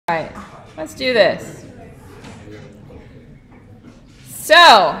Let's do this.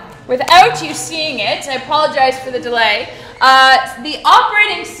 So, without you seeing it, I apologize for the delay. The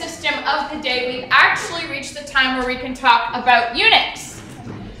operating system of the day, we've actually reached the time where we can talk about Unix.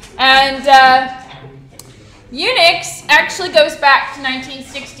 And Unix actually goes back to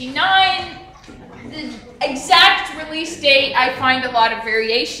 1969. The exact release date, I find a lot of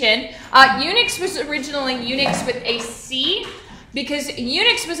variation. Unix was originally Unix with a C, because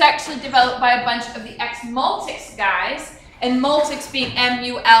Unix was actually developed by a bunch of the ex-Multics guys, and Multics being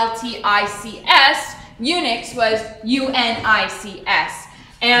M-U-L-T-I-C-S, Unix was U-N-I-C-S.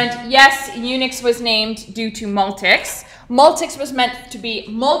 And yes, Unix was named due to Multics. Multics was meant to be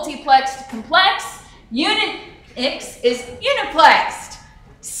multiplexed complex. Unix is uniplexed.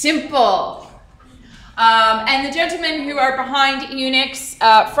 Simple. And the gentlemen who are behind Unix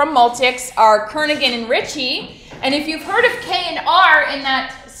from Multics are Kernighan and Ritchie. And if you've heard of K and R in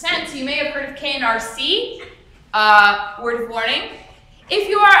that sense, you may have heard of K and RC. Word of warning. If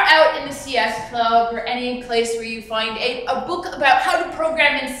you are out in the CS club or any place where you find a book about how to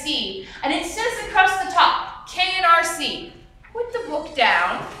program in C, and it says across the top, K and RC, put the book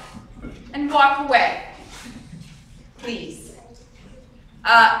down and walk away, please. K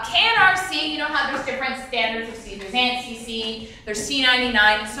and RC, you know how there's different standards of C. There's ANSI C, there's C99,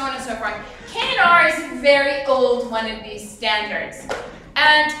 and so on and so forth. K and R is a very old one of these standards.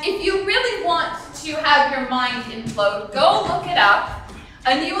 And if you really want to have your mind implode, go look it up,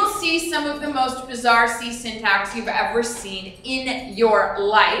 and you will see some of the most bizarre C syntax you've ever seen in your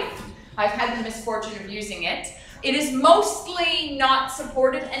life. I've had the misfortune of using it. It is mostly not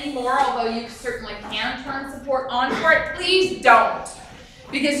supported anymore, although you certainly can turn support on for it. Please don't,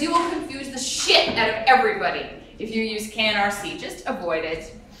 because you will confuse the shit out of everybody if you use K and RC. Just avoid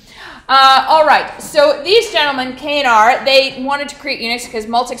it. All right, so these gentlemen, K and R, they wanted to create Unix because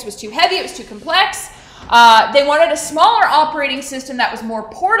Multics was too heavy, it was too complex. They wanted a smaller operating system that was more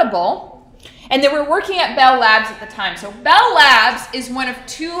portable, and they were working at Bell Labs at the time. So Bell Labs is one of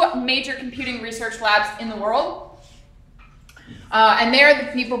two major computing research labs in the world, and they're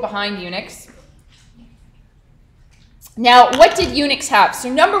the people behind Unix. Now, what did Unix have? So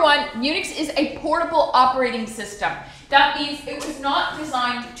number one, Unix is a portable operating system. That means it was not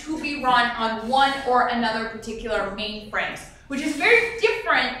designed to be run on one or another particular mainframes, which is very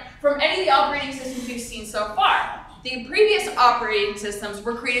different from any of the operating systems we've seen so far. The previous operating systems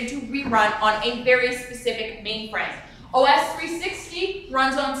were created to be run on a very specific mainframe. OS 360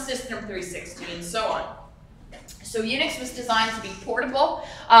 runs on System 360 and so on. So Unix was designed to be portable.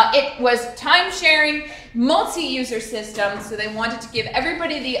 It was time-sharing, multi-user system, so they wanted to give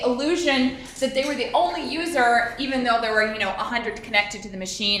everybody the illusion that they were the only user, even though there were, 100 connected to the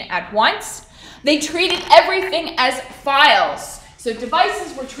machine at once. They treated everything as files. So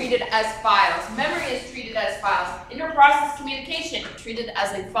devices were treated as files. Memory is treated as files. Inter-process communication treated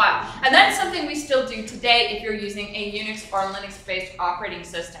as a file. And that's something we still do today if you're using a Unix or Linux-based operating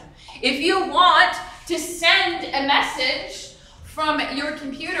system. If you want to send a message from your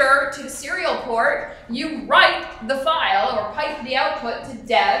computer to the serial port, you write the file or pipe the output to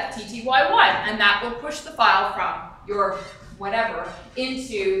dev tty1, and that will push the file from your whatever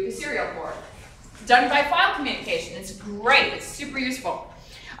into the serial port. Done by file communication. It's great. It's super useful.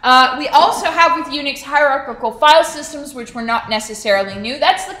 We also have with Unix hierarchical file systems, which were not necessarily new.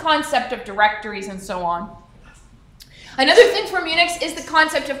 That's the concept of directories and so on. Another thing from Unix is the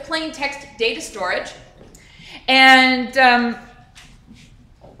concept of plain text data storage. And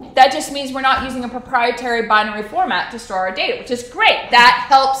that just means we're not using a proprietary binary format to store our data, which is great. That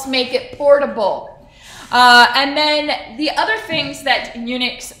helps make it portable. And then the other things that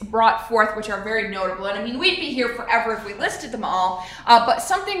Unix brought forth, which are very notable, and I mean, we'd be here forever if we listed them all, but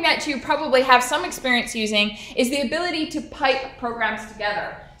something that you probably have some experience using is the ability to pipe programs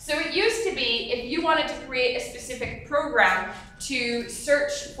together. So it used to be, if you wanted to create a specific program to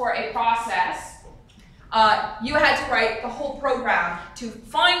search for a process, you had to write the whole program to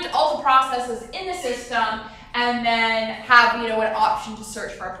find all the processes in the system and then have, an option to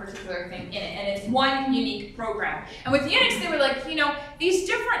search for a particular thing in it. And it's one unique program. And with Unix, they were like, these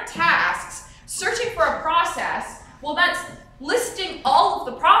different tasks, searching for a process, well, that's listing all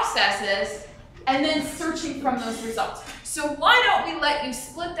of the processes and then searching from those results. So why don't we let you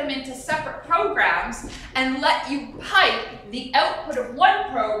split them into separate programs and let you pipe the output of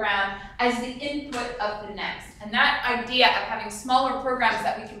one program as the input of the next. And that idea of having smaller programs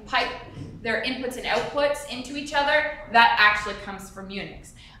that we can pipe their inputs and outputs into each other, that actually comes from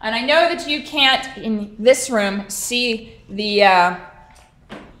Unix. And I know that you can't, in this room, see the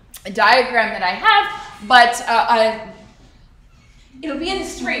diagram that I have, but it'll be in the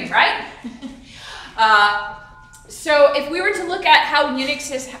stream, right? So if we were to look at how Unix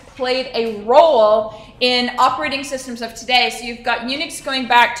has played a role in operating systems of today, so you've got Unix going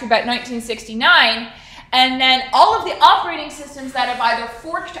back to about 1969, and then all of the operating systems that have either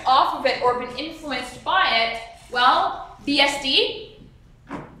forked off of it or been influenced by it, well, BSD,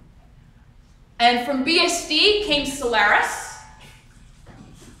 and from BSD came Solaris,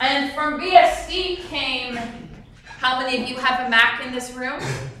 and from BSD came, how many of you have a Mac in this room?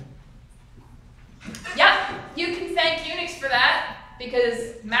 Yeah, you can thank Unix for that,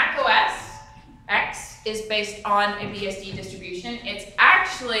 because Mac OS X is based on a BSD distribution. It's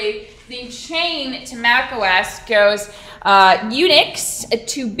actually, the chain to Mac OS goes Unix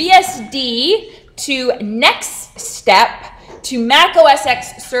to BSD to next step to Mac OS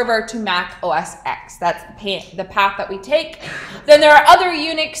X server to Mac OS X. That's the path that we take. Then there are other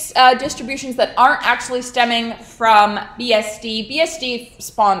Unix distributions that aren't actually stemming from BSD. BSD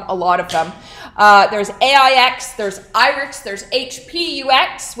spawned a lot of them. There's AIX, there's IRIX, there's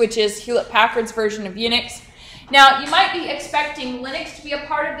HPUX, which is Hewlett-Packard's version of Unix. Now, you might be expecting Linux to be a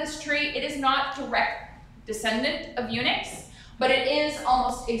part of this tree. It is not a direct descendant of Unix, but it is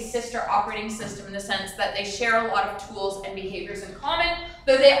almost a sister operating system in the sense that they share a lot of tools and behaviors in common,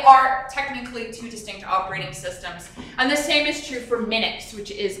 though they are technically two distinct operating systems. And the same is true for Minix,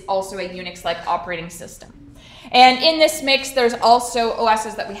 which is also a Unix-like operating system. And in this mix, there's also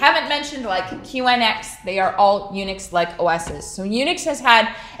OSs that we haven't mentioned, like QNX. They are all Unix-like OSs. So Unix has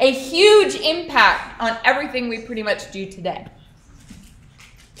had a huge impact on everything we pretty much do today.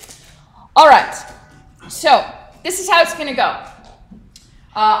 All right, so this is how it's going to go.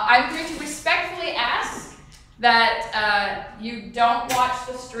 I'm going to respectfully ask that you don't watch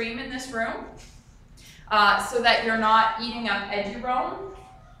the stream in this room so that you're not eating up EduRoam,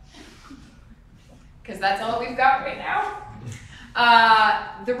 because that's all we've got right now.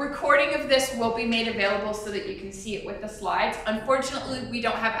 The recording of this will be made available so that you can see it with the slides. Unfortunately, we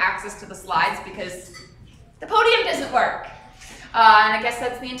don't have access to the slides because the podium doesn't work. And I guess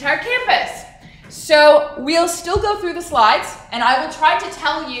that's the entire campus. So we'll still go through the slides, and I will try to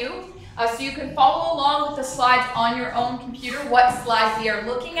tell you, so you can follow along with the slides on your own computer, what slides we are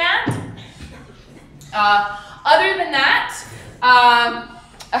looking at. Other than that,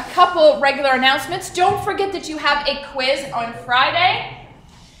 a couple regular announcements. Don't forget that you have a quiz on Friday.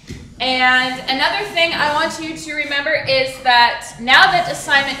 And another thing I want you to remember is that now that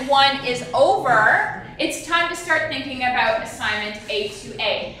assignment 1 is over, it's time to start thinking about assignment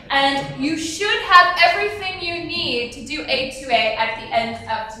A2A. And you should have everything you need to do A2A at the end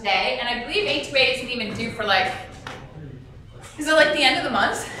of today. And I believe A2A isn't even due for is it like the end of the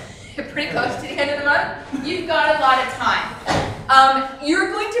month? Pretty close to the end of the month. You've got a lot of time.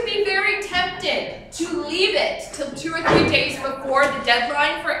 You're going to be very tempted to leave it till 2 or 3 days before the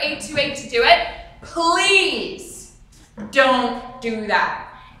deadline for A2A to do it. Please don't do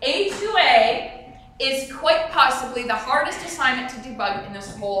that. A2A is quite possibly the hardest assignment to debug in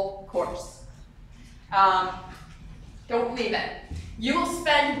this whole course. Don't leave it. You will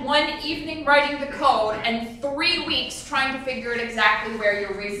spend 1 evening writing the code and 3 weeks trying to figure out exactly where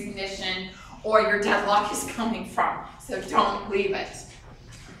your race condition or your deadlock is coming from. So don't leave it.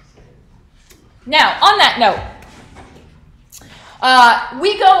 Now, on that note,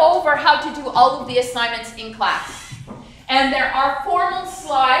 we go over how to do all of the assignments in class. And there are formal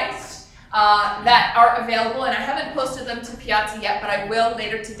slides that are available, and I haven't posted them to Piazza yet, but I will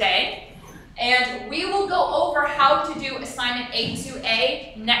later today. And we will go over how to do assignment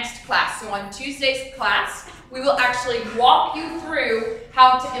A2A next class. So on Tuesday's class, we will actually walk you through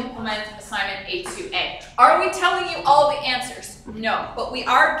how to implement assignment A2A. Are we telling you all the answers? No, but we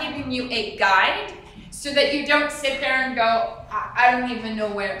are giving you a guide so that you don't sit there and go, I don't even know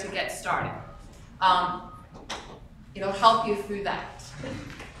where to get started. It'll help you through that.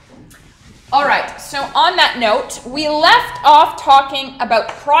 All right, so on that note, we left off talking about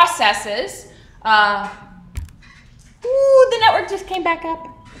processes. The network just came back up.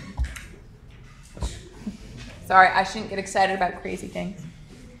 Sorry, I shouldn't get excited about crazy things.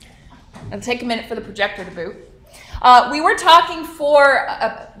 It'll take a minute for the projector to boot. We were talking for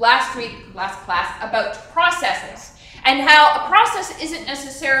last class about processes and how a process isn't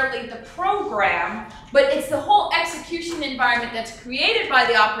necessarily the program, but it's the whole execution environment that's created by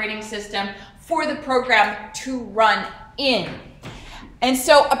the operating system for the program to run in. And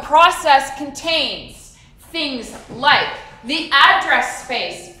so a process contains things like the address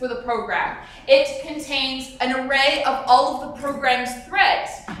space for the program. It contains an array of all of the program's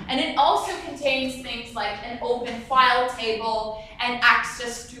threads. And it also contains things like an open file table and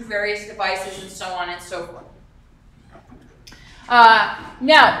access to various devices and so on and so forth.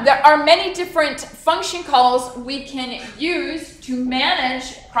 Now, there are many different function calls we can use to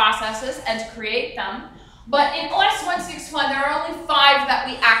manage processes and to create them. But in OS 161, there are only 5 that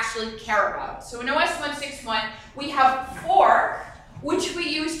we actually care about. So in OS 161, we have fork, which we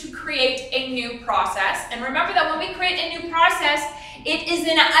use to create a new process. And remember that when we create a new process, it is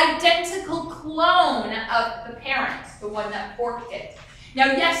an identical clone of the parent, the one that forked it. Now,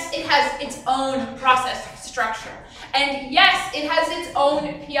 yes, it has its own process structure. And yes, it has its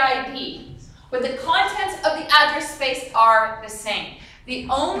own PID. But the contents of the address space are the same. The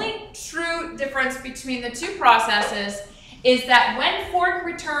only true difference between the two processes is that when fork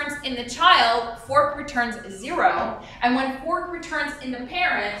returns in the child, fork returns 0. And when fork returns in the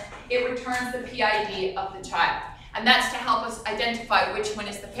parent, it returns the PID of the child. And that's to help us identify which one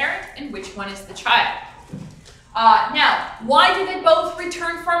is the parent and which one is the child. Now, why do they both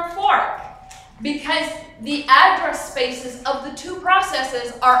return from fork? Because the address spaces of the two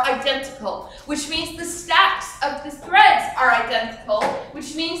processes are identical, which means the stacks of the threads are identical,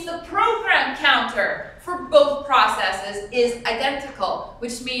 which means the program counter for both processes is identical,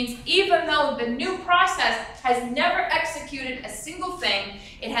 which means even though the new process has never executed a single thing,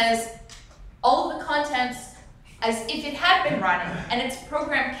 it has all of the contents as if it had been running, and its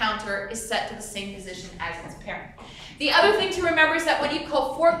program counter is set to the same position as its parent. The other thing to remember is that when you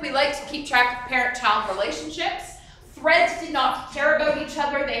call fork, we like to keep track of parent-child relationships. Threads did not care about each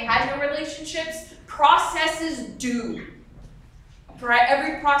other. They had no relationships. Processes do. Right?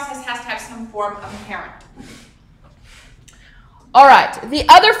 Every process has to have some form of parent. All right. The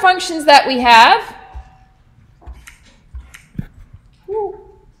other functions that we have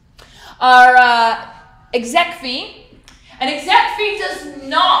are execv. An execv does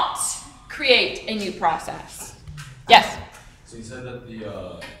not create a new process. Yes? So you said that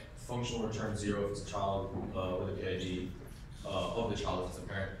the function will return 0 if it's a child with a PID of the child if it's a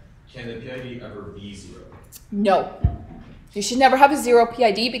parent. Can the PID ever be 0? No. You should never have a 0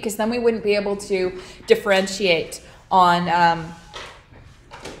 PID because then we wouldn't be able to differentiate on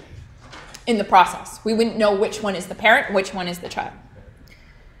in the process. We wouldn't know which one is the parent and which one is the child.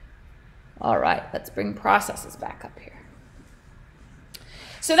 All right, let's bring processes back up here.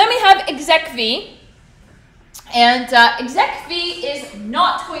 So then we have execv. And execv is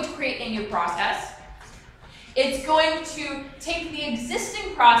not going to create a new process. It's going to take the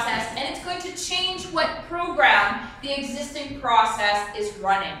existing process and it's going to change what program the existing process is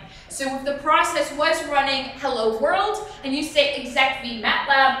running. So if the process was running hello world and you say execv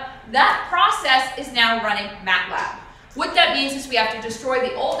MATLAB, that process is now running MATLAB. What that means is we have to destroy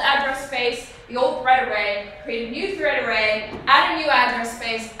the old address space, the old thread array, create a new thread array, add a new address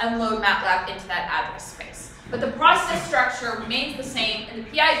space, and load MATLAB into that address space. But the process structure remains the same, and the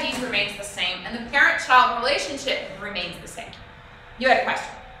PID remains the same, and the parent-child relationship remains the same. You had a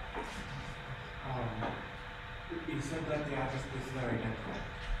question? You said that the address spaces are identical.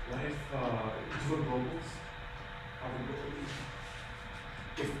 What if dual globals are the globals?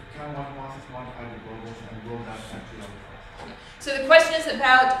 Can one process modify the globals and will that actually other process? So the question is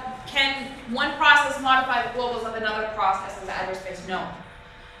about, can one process modify the globals of another process's address space? No.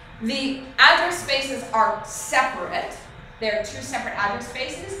 The address spaces are separate. They're two separate address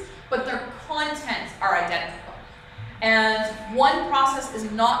spaces, but their contents are identical. And one process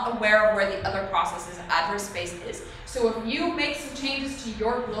is not aware of where the other process's address space is. So if you make some changes to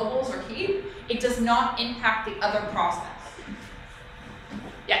your globals or heap, it does not impact the other process.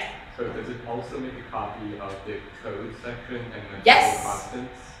 Yes? So does it also make a copy of the code section and the yes.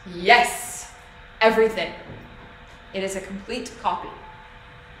 constants? Yes. Everything. It is a complete copy.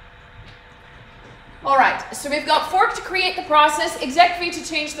 All right, so we've got fork to create the process, execv to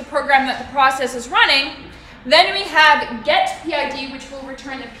change the program that the process is running. Then we have get PID, which will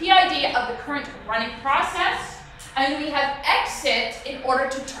return the PID of the current running process. And we have exit in order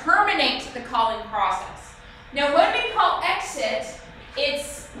to terminate the calling process. Now, when we call exit,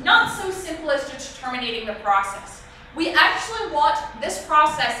 it's not so simple as just terminating the process. We actually want this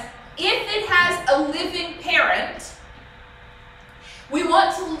process, if it has a living parent, we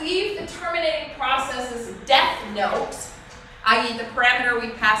want to leave the terminating process's death note, i.e. the parameter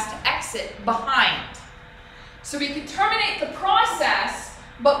we pass to exit, behind. So we can terminate the process,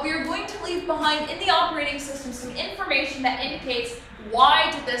 but we're going to leave behind in the operating system some information that indicates why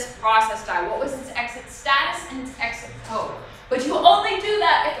did this process die, what was its exit status and its exit code. But you only do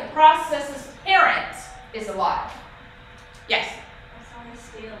that if the process's parent is alive. Yes? That's only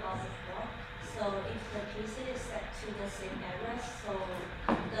still about the fork. So if the PC is set to the same address, so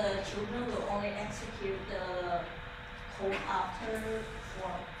the children will only execute the code after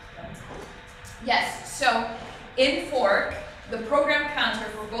fork. Yes, so in fork, the program counter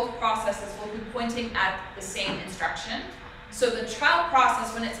for both processes will be pointing at the same instruction. So the child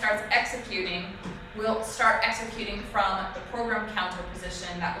process, when it starts executing, will start executing from the program counter position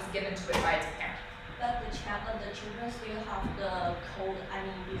that was given to it by its parent. But the children still have the code, I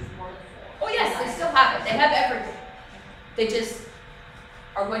mean, before the 4. Oh yes, they still have it. They have everything. They just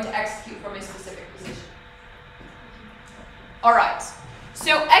are going to execute from a specific position. All right.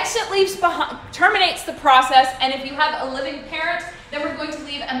 So exit leaves behind, terminates the process, and if you have a living parent, then we're going to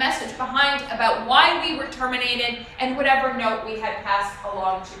leave a message behind about why we were terminated and whatever note we had passed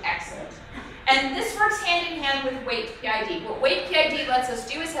along to exit. And this works hand in hand with wait PID. What wait PID lets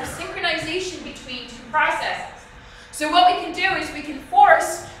us do is have synchronization between two processes. So what we can do is we can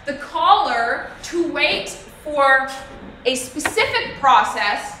force the caller to wait for a specific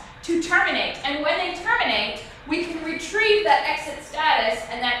process to terminate. And when they terminate, we can retrieve that exit status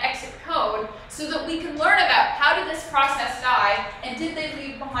and that exit code so that we can learn about how did this process die and did they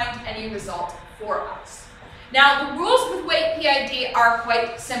leave behind any result for us. Now, the rules with wait PID are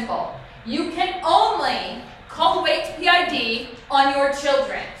quite simple. You can only call wait PID on your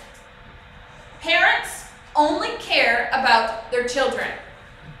children. Parents only care about their children.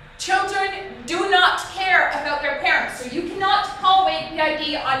 Children do not care about their parents, so you cannot call wait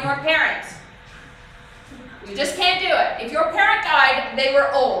PID on your parents. You just can't do it. If your parent died, they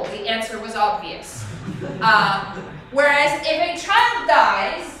were old. The answer was obvious. Whereas if a child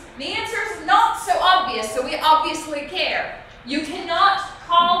dies, the answer is not so obvious, so we obviously care. You cannot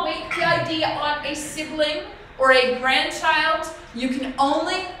call wait PID on a sibling or a grandchild. You can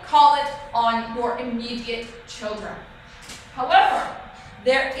only call it on your immediate children. However,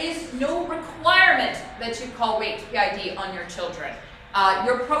 there is no requirement that you call wait PID on your children.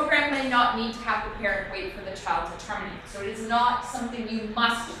 Your program may not need to have the parent wait for the child to terminate. So it is not something you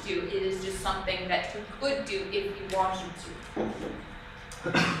must do. It is just something that you could do if you wanted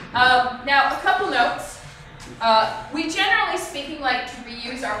to. Now, a couple notes. We generally speaking like to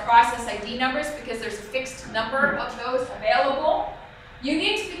reuse our process ID numbers because there's a fixed number of those available. You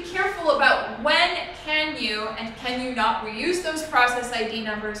need to be careful about when can you and can you not reuse those process ID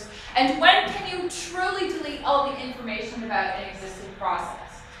numbers, and when can you truly delete all the information about an existing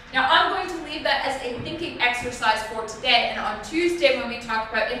process. Now, I'm going to leave that as a thinking exercise for today, and on Tuesday when we talk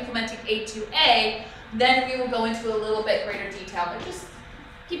about implementing A2A, then we will go into a little bit greater detail, but just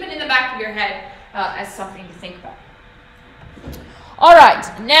keep it in the back of your head as something to think about. All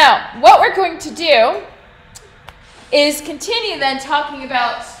right, now what we're going to do is continue then talking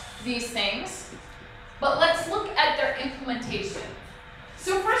about these things, but let's look at their implementation.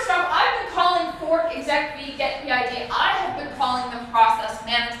 So first off, I've been calling fork, exec v, get PID. I have been calling them process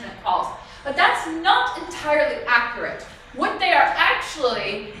management calls, but that's not entirely accurate. What they are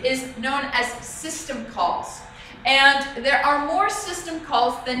actually is known as system calls. And there are more system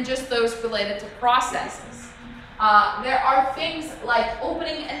calls than just those related to processes. There are things like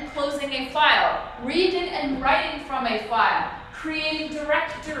opening and closing a file, reading and writing from a file, creating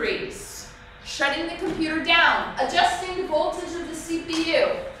directories, shutting the computer down, adjusting the voltage of the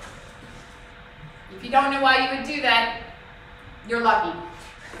CPU. If you don't know why you would do that, you're lucky.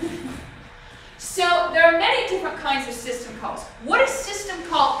 So there are many different kinds of system calls. What a system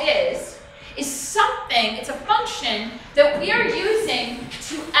call is something, it's a function that we are using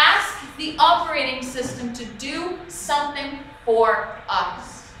to ask the operating system to do something for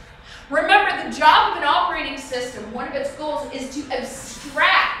us. Remember, the job of an operating system, one of its goals is to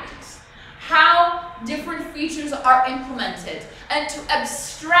abstract how different features are implemented and to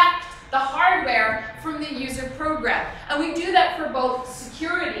abstract the hardware from the user program. And we do that for both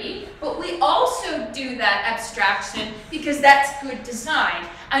security, but we also do that abstraction because that's good design.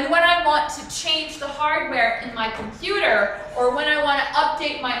 And when I want to change the hardware in my computer, or when I want to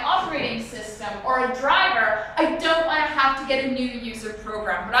update my operating system or a driver, I don't want to have to get a new user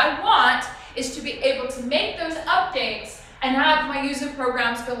program. What I want is to be able to make those updates and have my user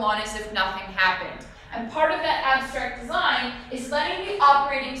programs go on as if nothing happened. And part of that abstract design is letting the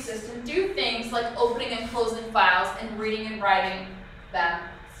operating system do things like opening and closing files and reading and writing them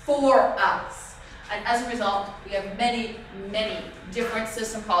for us. And as a result, we have many, many different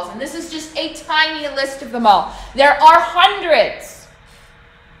system calls. And this is just a tiny list of them all. There are hundreds.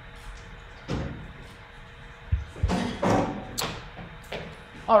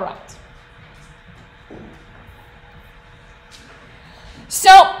 All right. So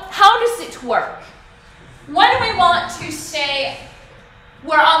how does it work? When we want to say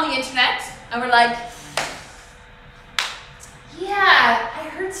we're on the internet and we're like, yeah, I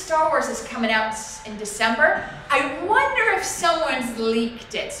heard Star Wars is coming out in December. I wonder if someone's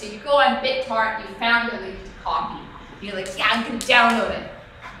leaked it. So you go on BitTorrent, you found a leaked copy. You're like, yeah, I'm gonna download it.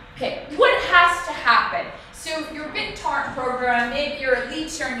 Okay, what has to happen? So your BitTorrent program, maybe you're a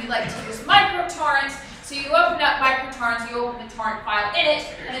leecher and you like to use microtorrents. So you open up microtorrents, you open the torrent file in it,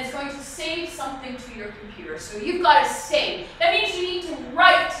 and it's going to save something to your computer. So you've got to save. That means you need to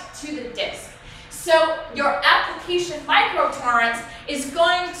write to the disk. So your application microtorrents is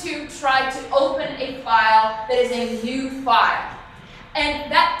going to try to open a file that is a new file.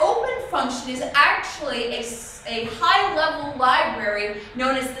 And that open function is actually a high-level library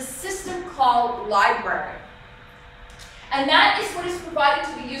known as the system call library. And that is what is provided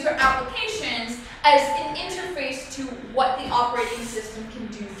to the user applications as an interface to what the operating system can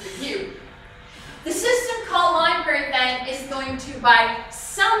do for you. The system call library then is going to, by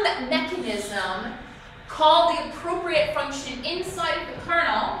some mechanism, call the appropriate function inside of the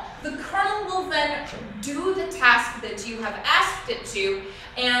kernel. The kernel will then do the task that you have asked it to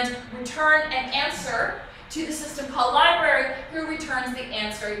and return an answer to the system call library, who returns the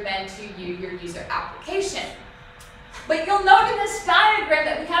answer then to you, your user application. But you'll note in this diagram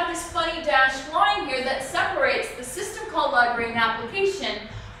that we have this funny dashed line here that separates the system call library and application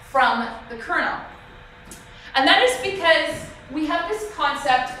from the kernel. And that is because we have this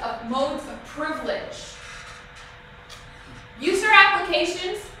concept of modes of privilege. User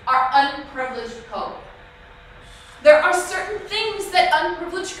applications are unprivileged code. There are certain things that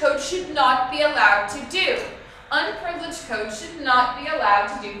unprivileged code should not be allowed to do. Unprivileged code should not be allowed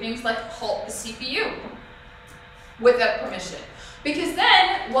to do things like halt the CPU without permission. Because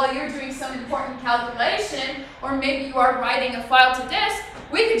then, while you're doing some important calculation, or maybe you are writing a file to disk,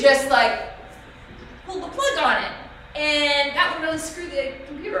 we could just like pull the plug on it, and that would really screw the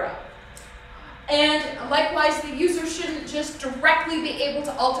computer up. And likewise, the user shouldn't just directly be able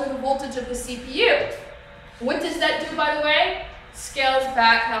to alter the voltage of the CPU. What does that do, by the way? Scales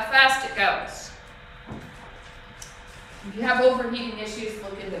back how fast it goes. If you have overheating issues,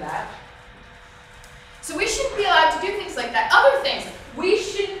 look into that. So we shouldn't be allowed to do things like that. Other things, we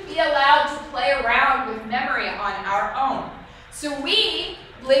shouldn't be allowed to play around with memory on our own. So we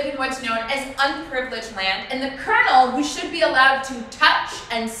live in what's known as unprivileged land, and the kernel, who should be allowed to touch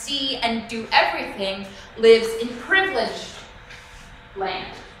and see and do everything, lives in privileged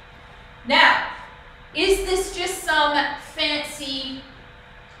land. Now, is this just some fancy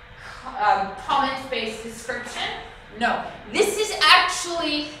comment-based description? No, this is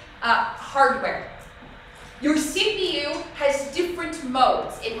actually hardware. Your CPU has different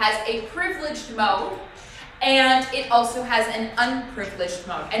modes. It has a privileged mode, and it also has an unprivileged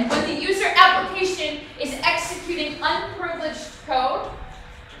mode. And when the user application is executing unprivileged code,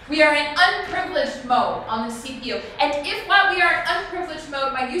 we are in unprivileged mode on the CPU. And if while we are in unprivileged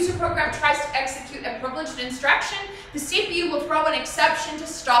mode, my user program tries to execute a privileged instruction, the CPU will throw an exception to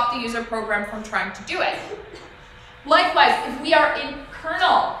stop the user program from trying to do it. Likewise, if we are in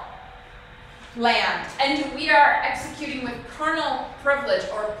kernel land and we are executing with kernel privilege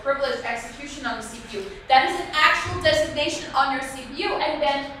or privileged execution on the CPU, that is an actual designation on your CPU, and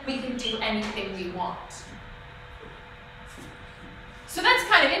then we can do anything we want. So that's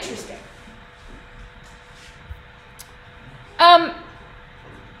kind of interesting.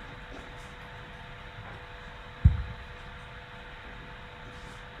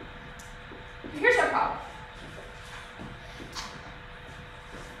 Here's our problem.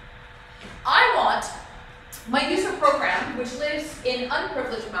 I want my user program, which lives in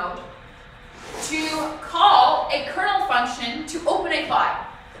unprivileged mode, to call a kernel function to open a file.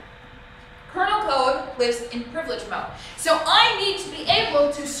 Kernel code lives in privileged mode. So I need to be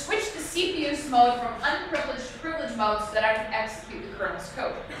able to switch the CPU's mode from unprivileged to privileged mode so that I can execute the kernel's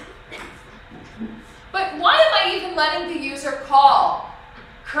code. But why am I even letting the user call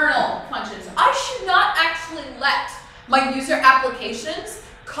kernel functions? I should not actually let my user applications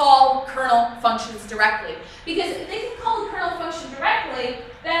call kernel functions directly. Because if they can call a kernel function directly,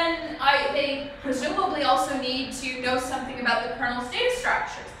 then they presumably also need to know something about the kernel's data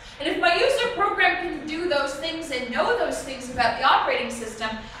structures. And if my user program can do those things and know those things about the operating system,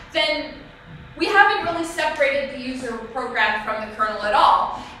 then we haven't really separated the user program from the kernel at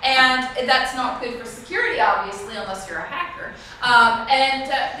all. And that's not good for security, obviously, unless you're a hacker.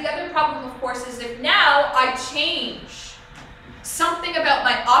 The other problem, of course, is if now I change something about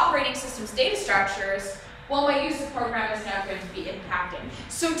my operating system's data structures, well, my user program is now going to be impacted.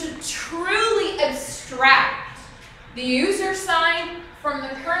 So to truly abstract the user side from the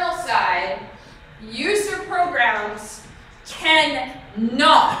kernel side, user programs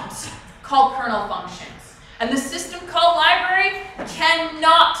cannot call kernel functions. And the system call library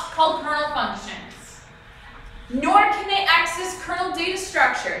cannot call kernel functions. Nor can they access kernel data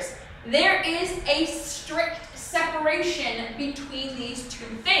structures. There is a strict separation between these two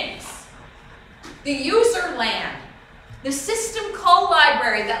things. The user land, the system call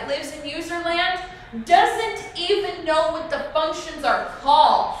library that lives in user land, doesn't even know what the functions are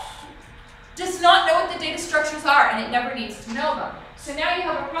called. Does not know what the data structures are, and it never needs to know them. So now you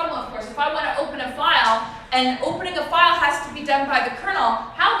have a problem, of course. If I want to open a file, and opening a file has to be done by the kernel,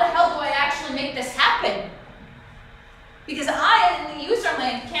 how the hell do I actually make this happen? Because I, in the user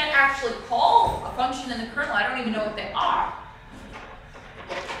land, can't actually call a function in the kernel. I don't even know what they are.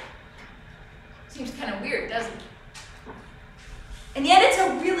 Seems kind of weird, doesn't it? And yet it's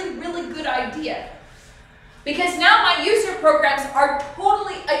a really, really good idea. Because now my user programs are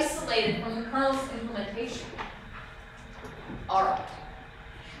totally isolated from the kernel's implementation. All right.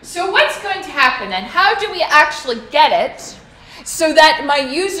 So what's going to happen then? How do we actually get it so that my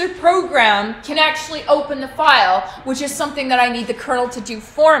user program can actually open the file, which is something that I need the kernel to do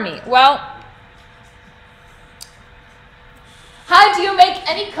for me? Well, how do you make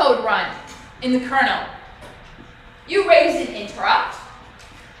any code run in the kernel? You raise an interrupt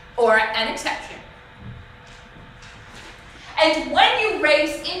or an exception. And when you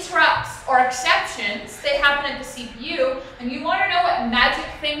raise interrupts or exceptions, they happen at the CPU, and you want to know what magic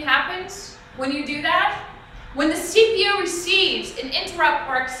thing happens when you do that? When the CPU receives an interrupt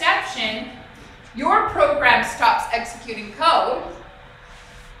or exception, your program stops executing code,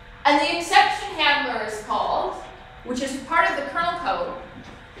 and the exception handler is called, which is part of the kernel code.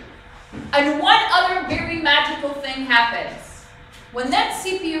 And one other very magical thing happens. When that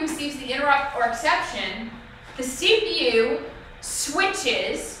CPU receives the interrupt or exception, the CPU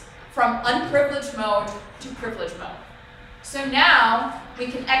switches from unprivileged mode to privileged mode. So now we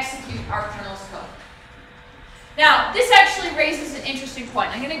can execute our kernel's code. Now, this actually raises an interesting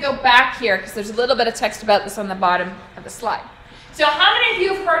point. I'm going to go back here because there's a little bit of text about this on the bottom of the slide. So how many of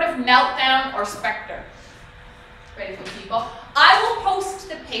you have heard of Meltdown or Spectre? Ready for people? I will post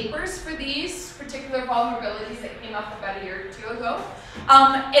the papers for these particular vulnerabilities that came up about a year or two ago.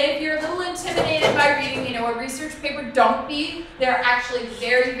 And if you're a little intimidated by reading, a research paper, don't be. They're actually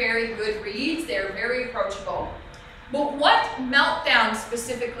very, very good reads. They're very approachable. But what Meltdown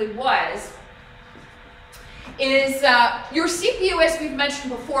specifically was is your CPU, as we've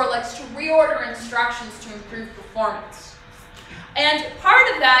mentioned before, likes to reorder instructions to improve performance. And part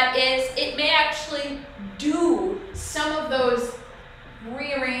of that is it may actually do some of those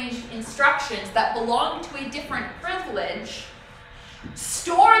rearranged instructions that belong to a different privilege,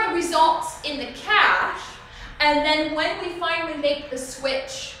 store the results in the cache, and then when we finally make the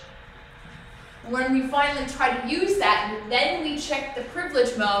switch, when we finally try to use that, then we check the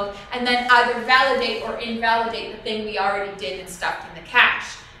privilege mode and then either validate or invalidate the thing we already did and stuck in the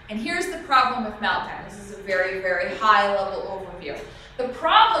cache. And here's the problem with Meltdown. This is a very, very high-level overview. The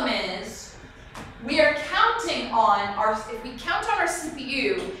problem is we are counting on if we count on our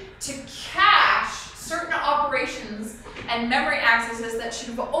CPU to cache certain operations and memory accesses that should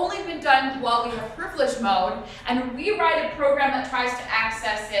have only been done while we have privilege mode, and we write a program that tries to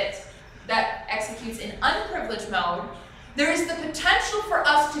access it that executes in unprivileged mode, there is the potential for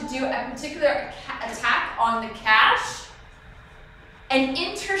us to do a particular attack on the cache and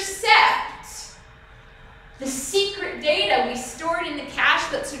intercept the secret data we stored in the cache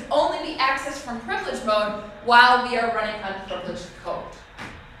that should only be accessed from privileged mode while we are running unprivileged code.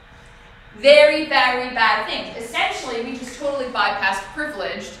 Very, very bad things. Essentially, we just totally bypass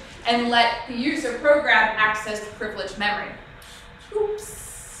privileged and let the user program access privileged memory. Oops.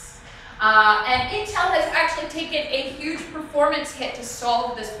 And Intel has actually taken a huge performance hit to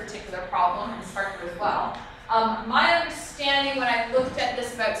solve this particular problem, and Spectre as well. My understanding when I looked at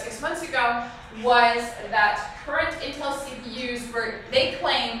this about 6 months ago was that current Intel CPUs they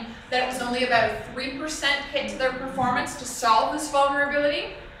claim that it was only about a 3% hit to their performance to solve this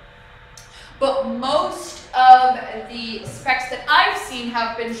vulnerability. But most of the specs that I've seen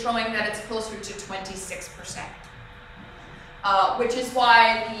have been showing that it's closer to 26%. Which is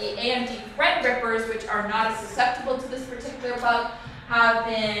why the AMD Threadrippers, which are not as susceptible to this particular bug, have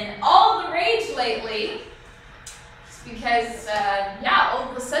been all the rage lately. It's because, yeah,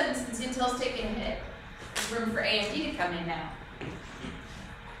 all of a sudden, since Intel's taken a hit, there's room for AMD to come in now.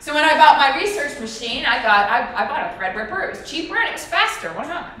 So when I bought my research machine, I thought, I bought a Threadripper. It was cheaper and it was faster. Why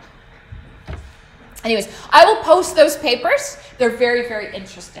not? Anyways, I will post those papers. They're very, very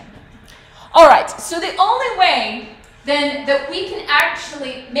interesting. All right, so the only way then that we can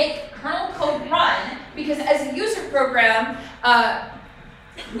actually make kernel code run, because as a user program,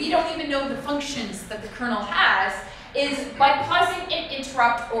 we don't even know the functions that the kernel has, is by causing an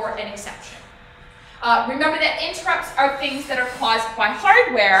interrupt or an exception. Remember that interrupts are things that are caused by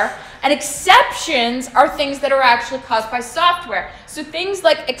hardware, and exceptions are things that are actually caused by software. So things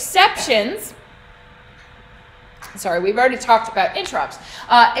like exceptions, sorry, we've already talked about interrupts.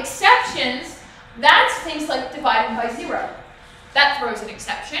 Exceptions, that's things like dividing by 0. That throws an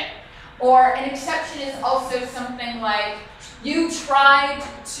exception. Or an exception is also something like you tried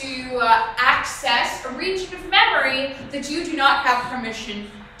to access a region of memory that you do not have permission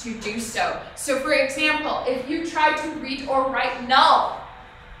to do so. So for example, if you try to read or write null,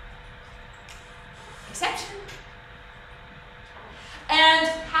 exception. And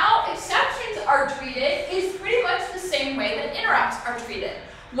how exceptions are treated is pretty much the same way that interrupts are treated.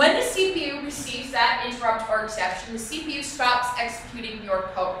 When the CPU receives that interrupt or exception, the CPU stops executing your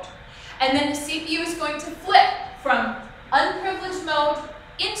code. And then the CPU is going to flip from unprivileged mode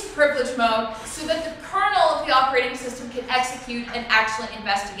into privileged mode so that the kernel of the operating system can execute and actually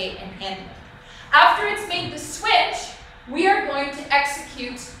investigate and handle it. After it's made the switch, we are going to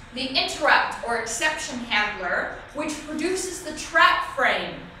execute the interrupt or exception handler, which produces the trap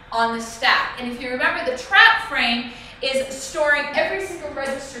frame on the stack. And if you remember, the trap frame is storing every single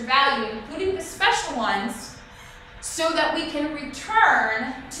registered value, including the special ones, so that we can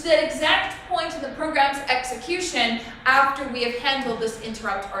return to that exact point in the program's execution after we have handled this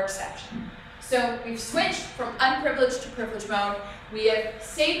interrupt or exception. So we've switched from unprivileged to privileged mode, we have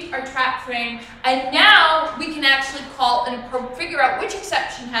saved our trap frame, and now we can actually call figure out which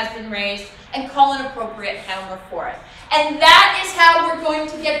exception has been raised and call an appropriate handler for it. And that is how we're going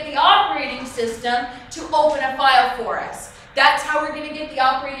to get the operating system to open a file for us. That's how we're going to get the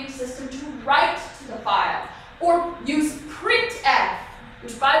operating system to write to the file. Or use printf,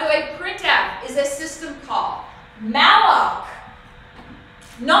 which by the way, printf is a system call. malloc,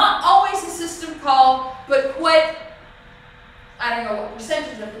 not always a system call, but quite, I don't know what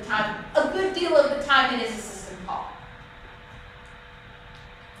percentage of the time, a good deal of the time it is a system call.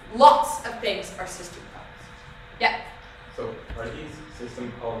 Lots of things are system calls. Yeah? So are these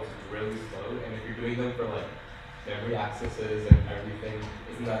system calls really slow? And if you're doing them for like memory accesses and everything,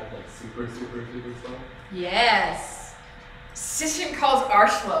 isn't that like super slow? Yes. System calls are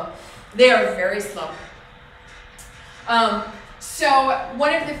slow. They are very slow. So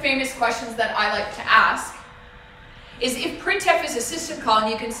one of the famous questions that I like to ask is if printf is a system call, and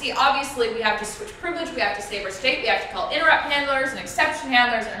you can see obviously we have to switch privilege, we have to save our state, we have to call interrupt handlers and exception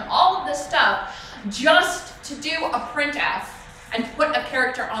handlers and all of this stuff just to do a printf and put a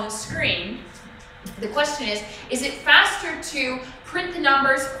character on the screen. The question is it faster to print the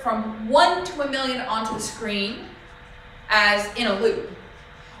numbers from 1 to 1,000,000 onto the screen as in a loop?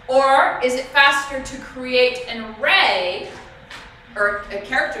 Or is it faster to create an array or a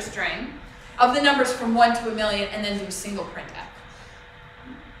character string of the numbers from 1 to 1,000,000 and then do a single printf?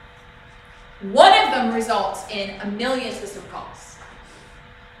 One of them results in 1,000,000 system calls,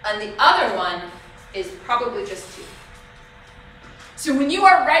 and the other one is probably just 2. So when you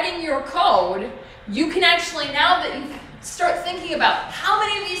are writing your code, you can actually, now that you start thinking about how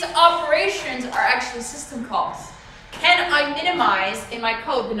many of these operations are actually system calls, can I minimize in my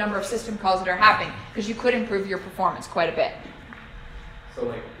code the number of system calls that are happening? Because you could improve your performance quite a bit. So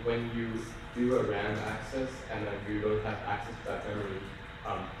like when you do a RAM access and then you don't have access to that memory,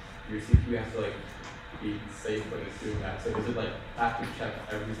 your CPU has to like be safe when it's doing that. So does it like have to check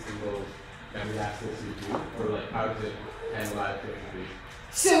every single memory access you do, or like how does it handle that to a degree?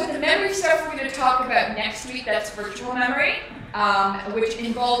 So the memory stuff we're going to talk about next week, that's virtual memory, which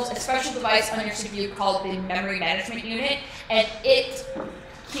involves a special device on your CPU called the memory management unit, and it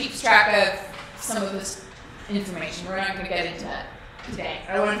keeps track of some of this information. We're not going to get into that today.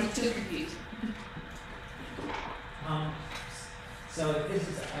 I don't want to be too confused. So if this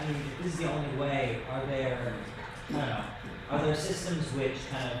is, if this is the only way, are there, I don't know, are there systems which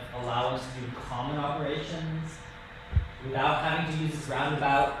kind of allow us to do common operations without having to use this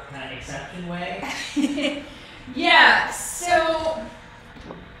roundabout kind of exception way? Yeah, so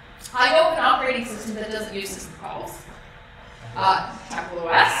I know of an operating system that doesn't use system calls. Temple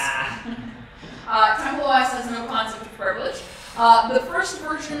OS. Temple OS has no concept of privilege. The first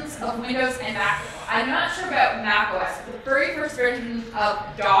versions of Windows and Mac, I'm not sure about Mac OS, but the very first version of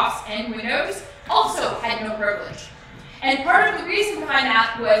DOS and Windows also had no privilege. And part of the reason behind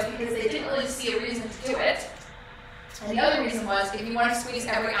that was because they didn't really see a reason to do it. And the other reason was, if you want to squeeze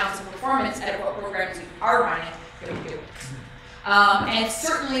every ounce of performance out of what programs you are running, you would do it. And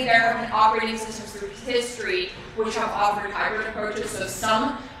certainly there have been operating systems through history which have offered hybrid approaches. So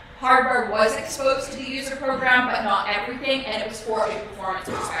some hardware was exposed to the user program, but not everything, and it was for a performance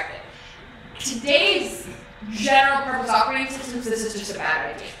perspective. Today's general purpose operating systems, this is just a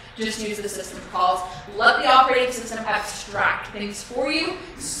bad idea. Just use the system calls. Let the operating system abstract things for you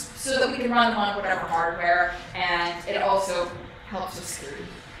so that we can run them on whatever hardware, and it also helps with security.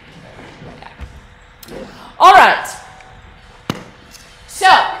 All right. So,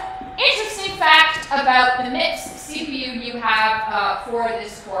 interesting fact about the MIPS CPU you have for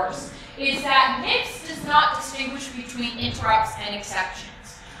this course is that MIPS does not distinguish between interrupts and exceptions.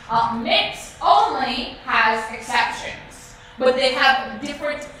 MIPS only has exceptions, but they have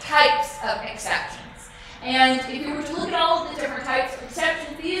different types of exceptions. And if you were to look at all of the different types of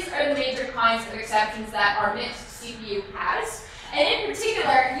exceptions, these are the major kinds of exceptions that our MIPS CPU has. And in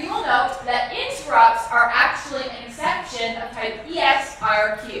particular, you will note that interrupts are actually an exception of type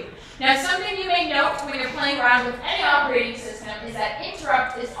ES-IRQ. Now, something you may note when you're playing around with any operating system is that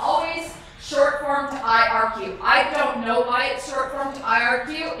interrupt is always short form to IRQ. I don't know why it's short form to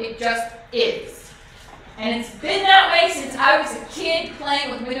IRQ, it just is. And it's been that way since I was a kid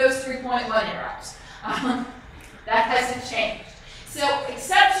playing with Windows 3.1 interrupts. That hasn't changed. So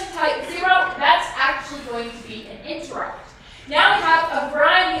exception type 0, that's actually going to be an interrupt. Now we have a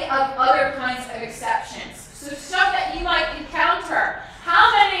variety of other kinds of exceptions. So stuff that you might encounter.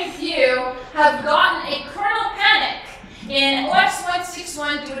 How many of you have gotten a kernel panic in OS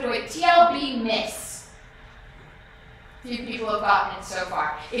 161 due to a TLB miss? A few people have gotten it so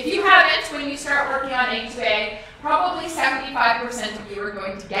far. If you haven't, when you start working on A2A, probably 75% of you are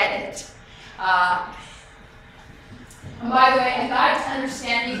going to get it. And by the way, a guide to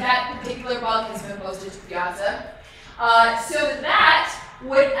understanding that particular bug has been posted to Piazza. So that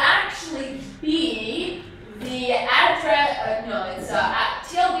would actually be the address, it's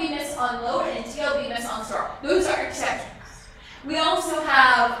TLB miss on load and TLB miss on store. Those are exceptions. We also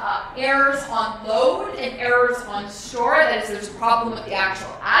have errors on load and errors on store. That is, there's a problem with the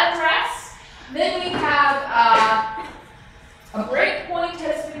actual address. Then we have a breakpoint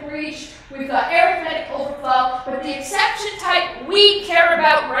has been reached. We've got arithmetic overflow. But the exception type we care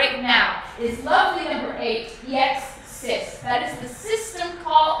about right now is lovely number 8, EXSYS. That is the system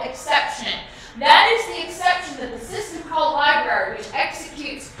call exception. That is the exception that the system call library, which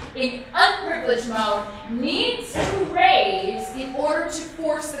executes in unprivileged mode, needs to raise in order to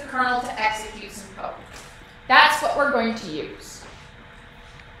force the kernel to execute some code. That's what we're going to use.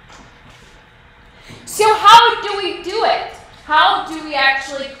 So how do we do it? How do we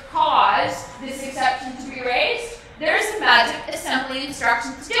actually cause this exception to be raised? There's a magic assembly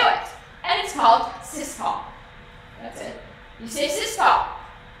instruction to do it, and it's called syscall. That's it. You say syscall,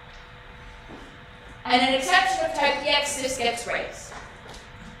 and an exception of type EXSYS gets raised.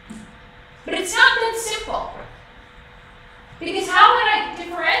 But it's not that simple. Because how would I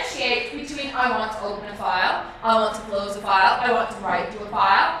differentiate between I want to open a file, I want to close a file, I want to write to a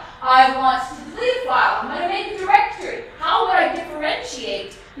file, I want to delete a file, I'm going to make a directory. How would I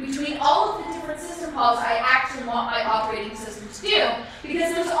differentiate between all of the different system calls I actually want my operating system to do?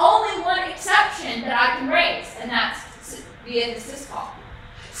 Because there's only one exception that I can raise, and that's via the syscall.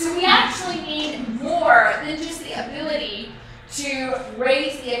 So we actually need more than just the ability to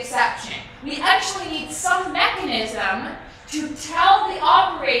raise the exception. We actually need some mechanism to tell the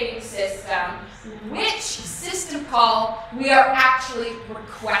operating system which system call we are actually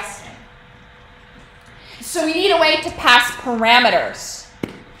requesting. So we need a way to pass parameters.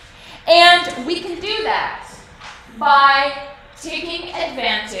 And we can do that by taking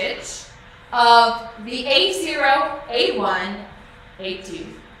advantage of the A0, A1, A2.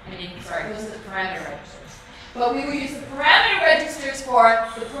 Those are the parameter registers. But we will use the parameter registers for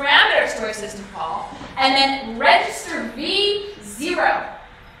the parameter store system call, and then register V0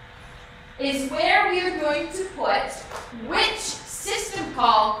 is where we are going to put which system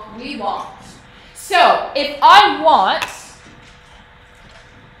call we want. So if I want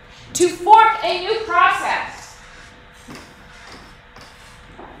to fork a new process,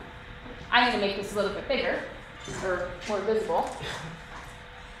 I'm going to make this a little bit bigger or more visible.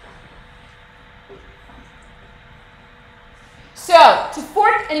 So, to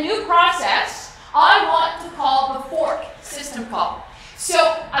fork a new process, I want to call the fork system call. So,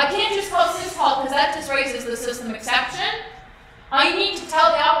 I can't just call syscall because that just raises the system exception. I need to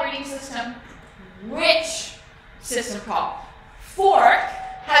tell the operating system which system call. Fork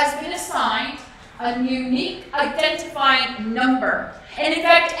has been assigned a unique identifying number. And in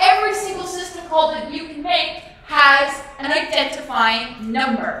fact, every single system call that you can make has an identifying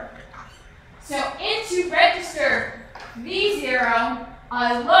number. So, into register V0,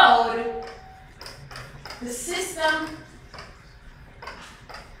 I load the system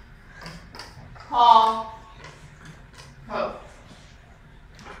call code.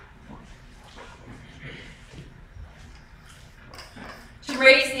 To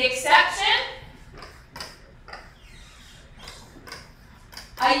raise the exception,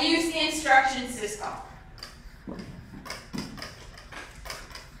 I use the instruction syscall.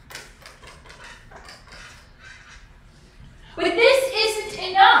 But this isn't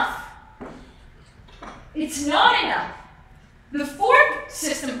enough. It's not enough. The for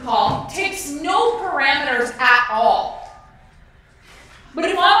system call takes no parameters at all. But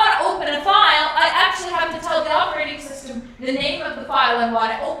if I want to open a file, I actually have to tell the operating system the name of the file I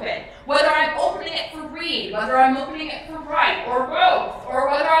want to open. Whether I'm opening it for read, whether I'm opening it for write, or both, or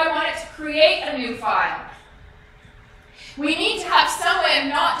whether I want it to create a new file. We need to have some way of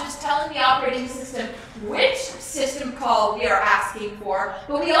not just telling the operating system which system call we are asking for,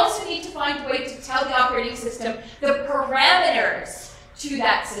 but we also need to find a way to tell the operating system the parameters to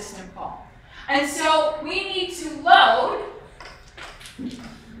that system call. And so we need to load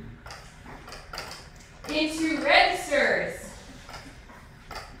into registers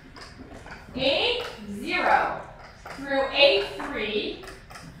A0 through A3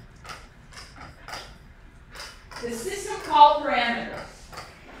 the system call parameters.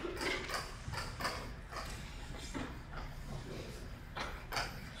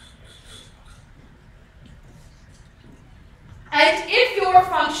 And if your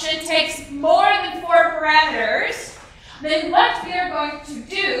function takes more than 4 parameters, then what we are going to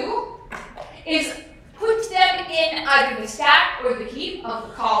do is put them in either the stack or the heap of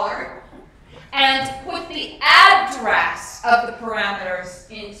the caller and put the address of the parameters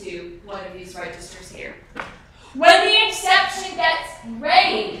into one of these registers here. When the exception gets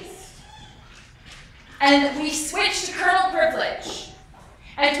raised and we switch to kernel privilege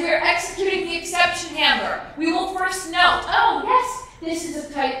and we are executing the exception handler, we will first note, oh yes, this is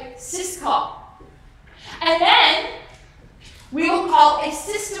of type syscall. And then we will call a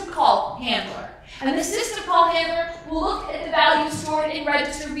system call handler. And the system call handler will look at the value stored in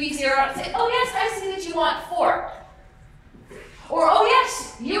register B0 and say, oh yes, I see that you want 4. Or, oh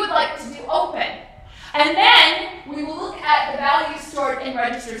yes, you would like to do open. And then we will look at the values stored in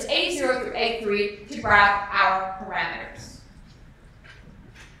registers A0 through A3 to grab our parameters.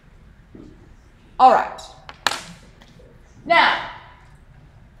 All right. Now,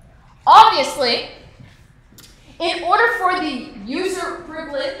 obviously, in order for the user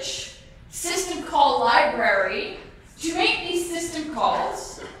privilege system call library to make these system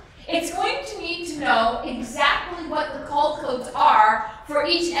calls, it's going to need to know exactly what the call codes are for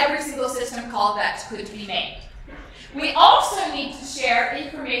each and every single system call that could be made. We also need to share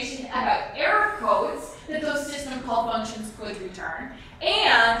information about error codes that those system call functions could return,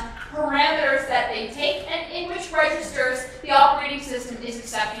 and parameters that they take, and in which registers the operating system is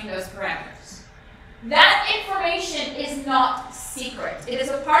accepting those parameters. That information is not secret. It is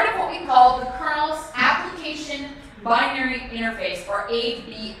a part of what we call the kernel's application binary interface, or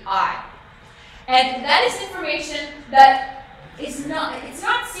ABI. And that is information that it's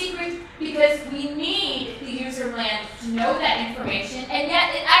not secret because we need the user land to know that information, and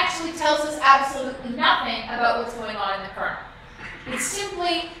yet it actually tells us absolutely nothing about what's going on in the kernel. It's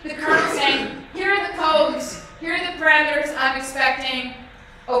simply the kernel saying, here are the codes, here are the parameters I'm expecting,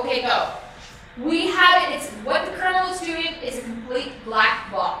 okay, go. We have it, it's what the kernel is doing is a complete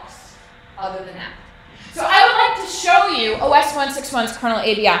black box other than that. So I would like to show you OS 161's kernel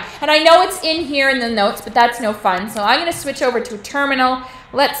ABI. And I know it's in here in the notes, but that's no fun. So I'm going to switch over to a terminal.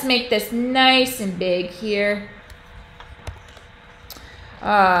 Let's make this nice and big here.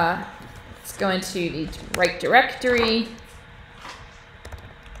 Let's go into the right directory.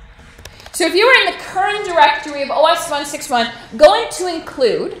 So if you were in the current directory of OS 161, go into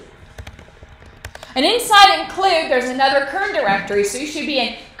include. And inside include, there's another kern directory. So you should be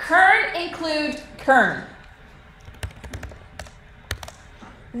in kern include kern.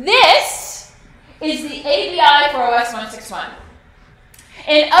 This is the ABI for OS 161.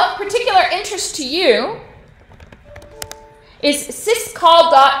 And of particular interest to you is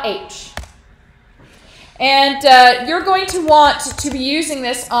syscall.h. And you're going to want to be using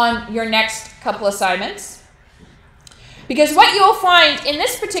this on your next couple assignments. Because what you will find in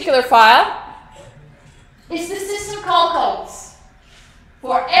this particular file is the system call codes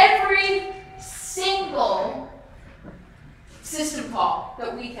for every single system call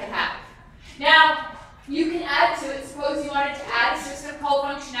that we can have. Now, you can add to it. Suppose you wanted to add system call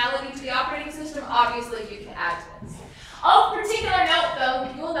functionality to the operating system. Obviously, you can add to this. Of particular note,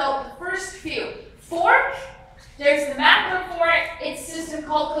 though, you'll note the first few. Fork, there's the macro for it. It's system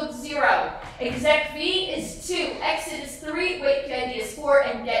call code 0. Exec v is 2. Exit is 3. Wait PID is 4.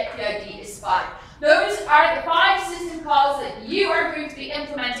 And get PID is 5. Those are the 5 system calls that you are going to be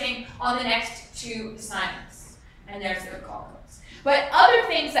implementing on the next 2 assignments. And there's their call codes. But other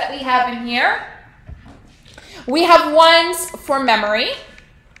things that we have in here, we have ones for memory.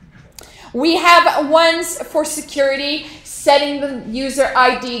 We have ones for security, setting the user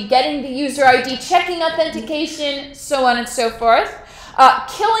ID, getting the user ID, checking authentication, so on and so forth.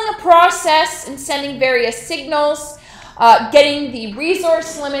 Killing a process and sending various signals, getting the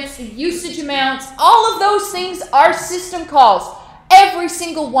resource limits, the usage amounts, all of those things are system calls, every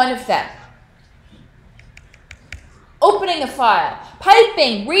single one of them. Opening a file,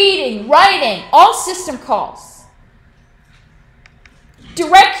 piping, reading, writing, all system calls.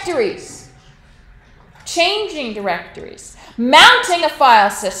 Directories, changing directories, mounting a file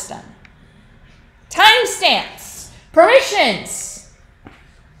system, timestamps, permissions,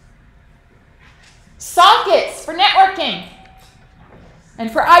 sockets for networking, and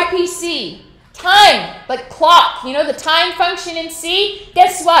for IPC, time, like clock, you know the time function in C?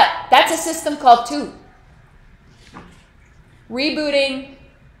 Guess what? That's a system call too. Rebooting,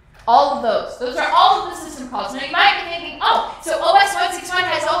 all of those. Those are all of the system calls. Now you might be thinking, oh, so OS 161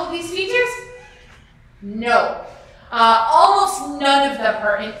 has all of these features? No. Almost none of them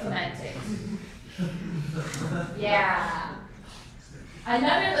are implemented. Yeah.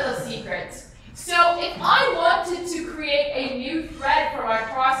 Another little secret. So if I wanted to create a new thread for my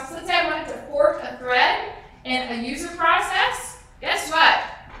process, let's say I wanted to fork a thread in a user process, guess what?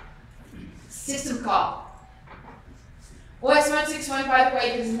 System call. OS 161, by the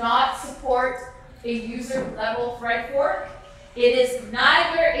way, does not support a user-level thread fork. It is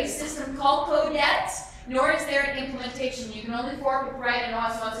neither a system call code yet, nor is there an implementation. You can only fork a thread in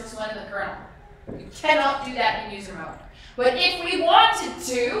OS 161 in the kernel. You cannot do that in user mode. But if we wanted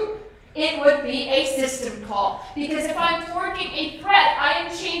to, it would be a system call. Because if I'm forking a thread, I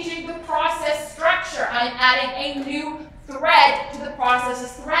am changing the process structure. I'm adding a new thread to the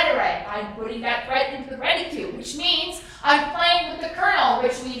process's thread array. I'm putting that thread into the ready queue, which means I'm playing with the kernel,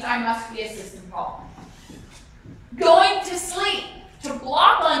 which means I must be a system call. Going to sleep to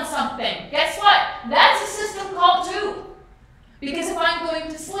block on something, guess what? That's a system call too. Because if I'm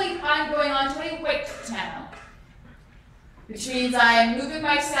going to sleep, I'm going onto a wait channel, which means I'm moving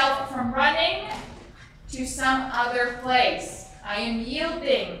myself from running to some other place. I am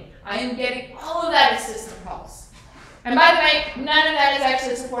yielding. I am getting all of that as system calls. And by the way, none of that is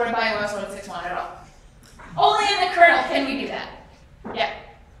actually supported by OS 161 at all. Only in the kernel can we do that. Yeah.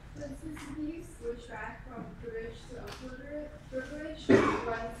 Does this CPU switch back from privilege to unprivileged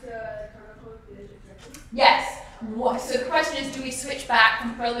once the kernel code is ejected? Yes. So the question is, do we switch back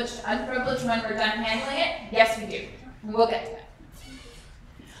from privileged to unprivileged when we're done handling it? Yes, we do. And we'll get to that.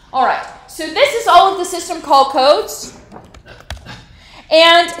 All right. So this is all of the system call codes.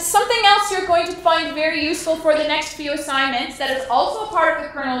 And something else you're going to find very useful for the next few assignments that is also part of the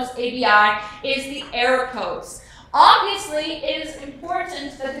kernel's ABI is the error codes. Obviously, it is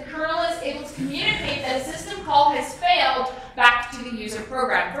important that the kernel is able to communicate that a system call has failed back to the user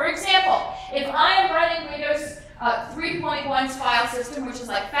program. For example, if I am running Windows 3.1's file system, which is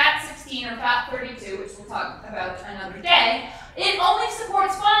like FAT16 or FAT32, which we'll talk about another day, it only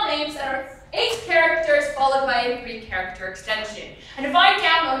supports file names that are 8 characters followed by a 3-character extension. And if I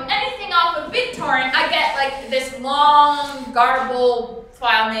download anything off of BitTorrent, I get like this long, garbled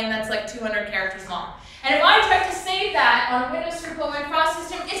file name that's like 200 characters long. And if I try to save that on a Windows 3.1 file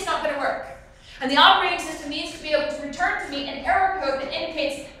system, it's not going to work. And the operating system needs to be able to return to me an error code that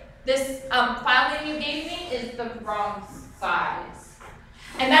indicates this file name you gave me is the wrong size.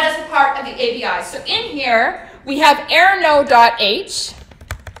 And that is the part of the ABI. So in here, we have errorno.h.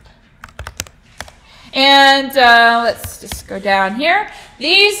 And let's just go down here.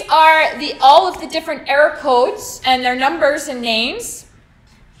 These are all of the different error codes and their numbers and names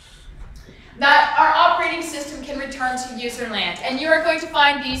that our operating system can return to user land. And you are going to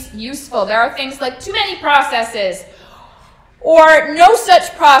find these useful. There are things like too many processes, or no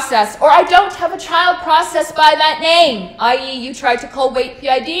such process, or I don't have a child process by that name, i.e. you tried to call wait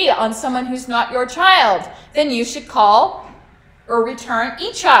PID on someone who's not your child. Then you should call or return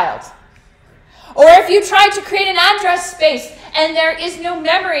eChild. Or if you try to create an address space and there is no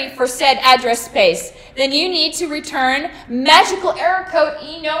memory for said address space, then you need to return magical error code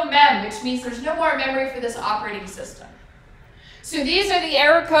eNoMem, which means there's no more memory for this operating system. So these are the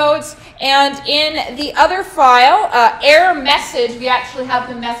error codes, and in the other file, error message, we actually have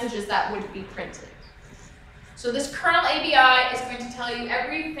the messages that would be printed. So this kernel ABI is going to tell you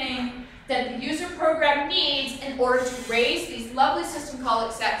everything that the user program needs in order to raise these lovely system call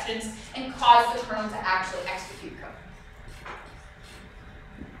exceptions and cause the kernel to actually execute code.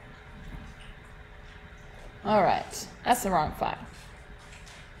 All right, that's the wrong file.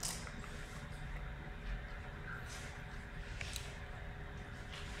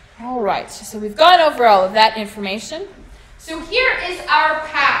 All right, so we've gone over all of that information. So here is our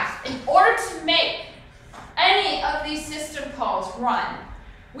path. In order to make any of these system calls run,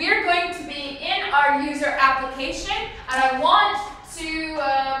 we are going to be in our user application, and I want to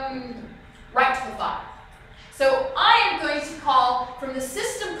write to the file. So I am going to call from the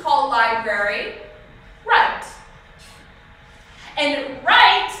system call library, write. And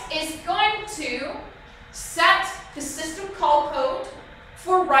write is going to set the system call code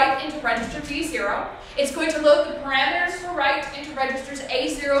for write into register V0. It's going to load the parameters for write into registers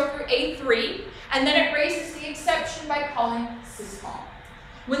A0 through A3, and then it raises the exception by calling syscall.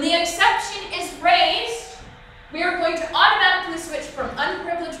 When the exception is raised, we are going to automatically switch from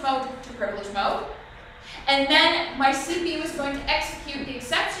unprivileged mode to privileged mode, and then my CPU is going to execute the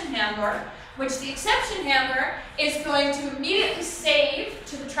exception handler, which the exception handler is going to immediately save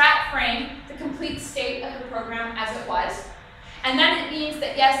to the track frame the complete state of the program as it was. And then it means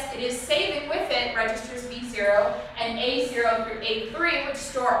that, yes, it is saving with it registers V0 and A0 through A3, which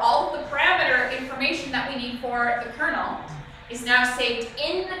store all of the parameter information that we need for the kernel, is now saved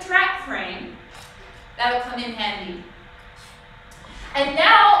in the track frame. That'll come in handy. And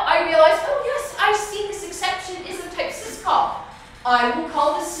now I realize, oh yes, I see this exception is a type syscall. I will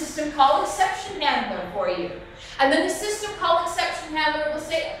call the system call exception handler for you. And then the system call exception handler will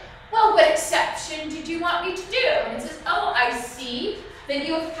say, well, what exception did you want me to do? And it says, oh, I see that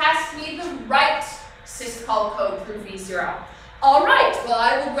you have passed me the right syscall code through V0. All right, well,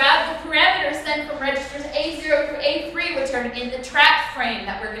 I will grab the parameters then from registers A0 through A3, which are in the track frame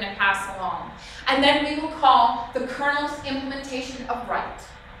that we're going to pass along. And then we will call the kernel's implementation of write.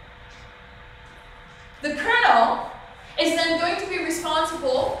 The kernel is then going to be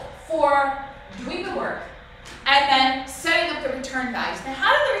responsible for doing the work and then setting up the return values. Now,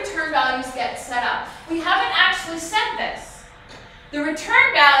 how do the return values get set up? We haven't actually said this. The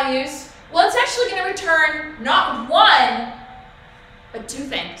return values, well, it's actually going to return not one, but two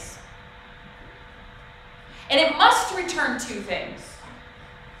things. And it must return two things.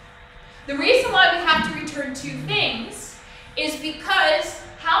 The reason why we have to return two things is because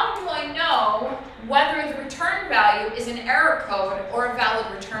how do I know whether the return value is an error code or a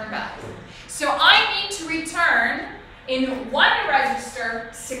valid return value? So I need to return in one register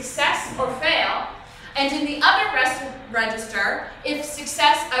success or fail, and in the other register, if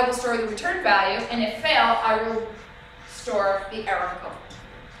success, I will store the return value, and if fail, I will store the error code.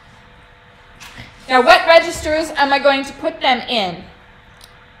 Now, what registers am I going to put them in?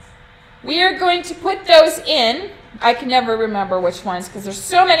 We are going to put those in. I can never remember which ones because there's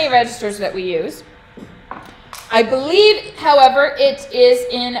so many registers that we use. I believe, however, it is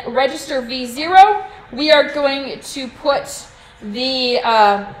in register V0. We are going to put the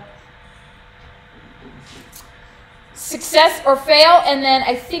success or fail, and then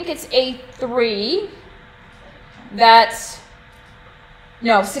I think it's A3.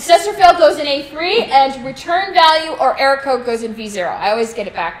 No, success or fail goes in A3, and return value or error code goes in V0. I always get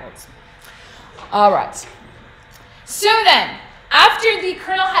it backwards. All right. So then, after the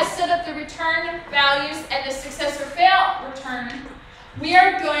kernel has set up the return values and the success or fail return, we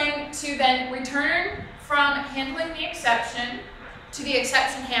are going to then return from handling the exception to the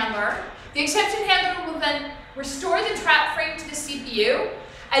exception handler. The exception handler will then restore the trap frame to the CPU,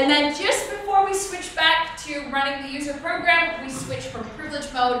 and then just before we switch back to running the user program, we switch from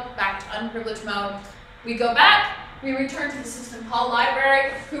privileged mode back to unprivileged mode. We go back, we return to the system call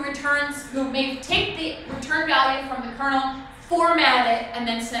library, who may take the return value from the kernel, format it, and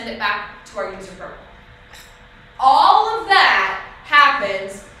then send it back to our user program. All of that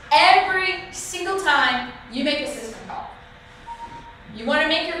happens every single time you make a system call. You want to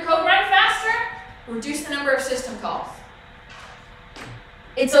make your code run faster? Reduce the number of system calls.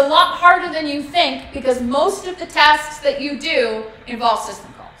 It's a lot harder than you think because most of the tasks that you do involve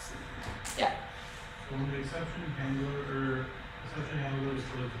system calls. Yeah. So when the exception handler is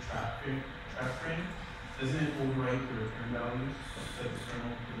for the trap frame, doesn't it overwrite the return values that the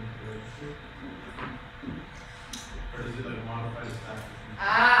kernel put into the register? Or does it like modify the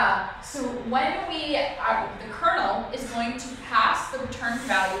stack? So when the kernel is going to pass the return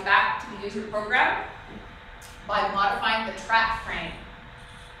value back to the user program by modifying the trap frame.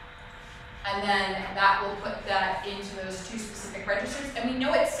 And then that will put that into those two specific registers. And we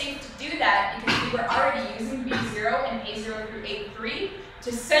know it's safe to do that because we were already using V0 and A0 through A3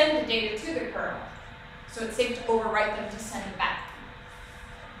 to send the data to the kernel. So it's safe to overwrite them to send it back.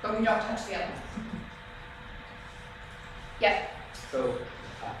 But we don't touch the other one. Yeah? So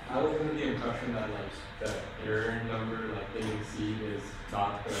I was under the impression that like the error number like being C is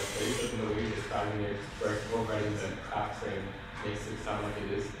not the place, but in the way you're describing it, it's overwriting the trap frame makes it sound like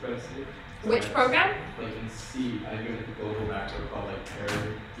it is thread safe. So Which like, program? Like in C, I think there's a global macro called like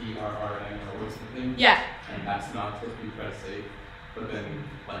error ERRM or something. Yeah. And that's not supposed to be thread safe. But then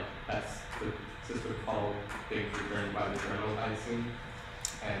like that's the system call things returned by the kernel, I assume.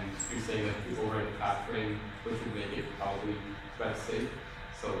 And you're saying that you override the path frame, which would make it probably thread safe.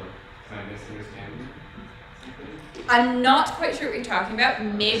 So like, can I misunderstand something? I'm not quite sure what you're talking about.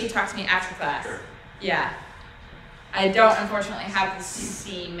 Maybe talk to me after class. Sure. Yeah. I don't, unfortunately, have the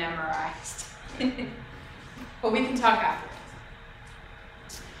C memorized. But we can talk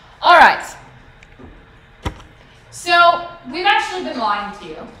afterwards. All right. So, we've actually been lying to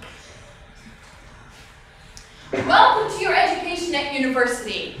you. Welcome to your education at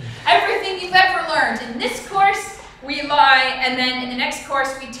university. Everything you've ever learned. In this course, we lie, and then in the next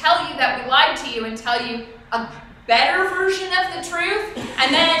course, we tell you that we lied to you and tell you a better version of the truth.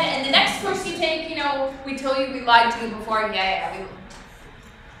 And then in the next course you take, we told you we lied to you before.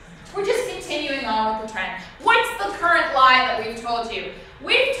 We're just continuing on with the trend. What's the current lie that we've told you?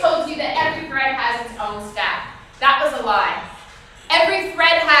 We've told you that every thread has its own stack. That was a lie. Every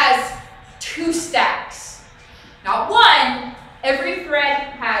thread has 2 stacks. Not one, every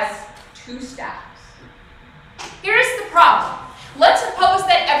thread has 2 stacks. Here's the problem. Let's suppose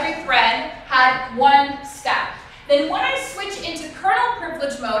that every thread had 1 stack. Then when I switch into kernel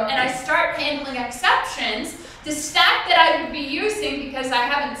privilege mode and I start handling exceptions, the stack that I would be using, because I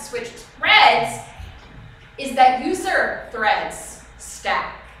haven't switched threads, is that user threads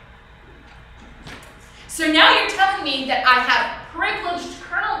stack. So now you're telling me that I have privileged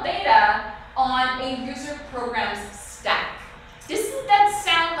kernel data on a user program's stack. Doesn't that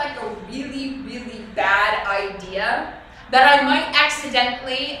sound like a really, really bad idea? That I might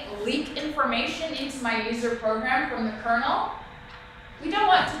accidentally leak information into my user program from the kernel? We don't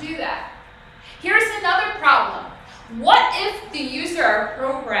want to do that. Here's another problem. What if the user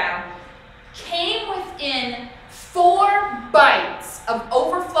program came within 4 bytes of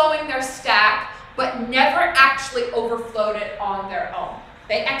overflowing their stack, but never actually overflowed it on their own?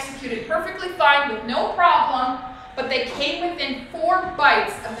 They executed perfectly fine with no problem, but they came within 4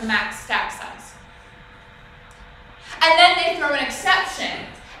 bytes of the max stack size. And then they throw an exception.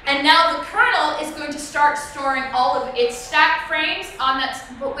 And now the kernel is going to start storing all of its stack frames on that,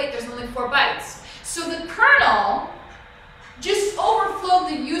 but wait, there's only 4 bytes. So the kernel just overflowed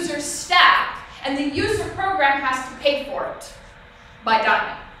the user's stack, and the user program has to pay for it by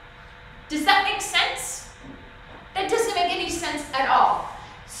dying. Does that make sense? That doesn't make any sense at all.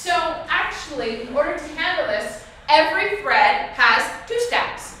 So actually, in order to handle this, every thread has 2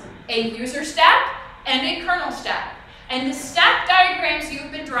 stacks, a user stack and a kernel stack. And the stack diagrams you've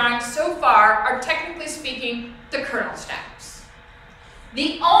been drawing so far are, technically speaking, the kernel stacks.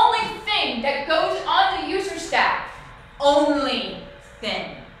 The only thing that goes on the user stack, only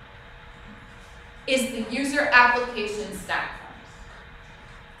thing, is the user application stack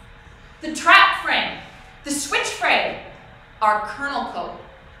frame. The trap frame, the switch frame, are kernel code.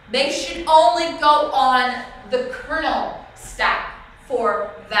 They should only go on the kernel stack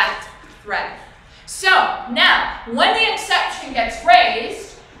for that thread. So now, when the exception gets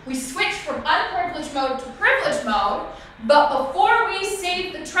raised, we switch from unprivileged mode to privileged mode, but before we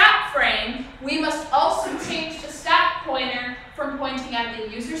save the trap frame, we must also change the stack pointer from pointing at the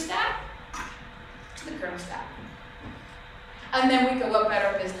user stack to the kernel stack. And then we go about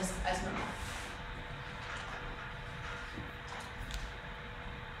our business as normal.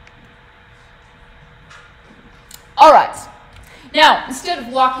 All right. Now, instead of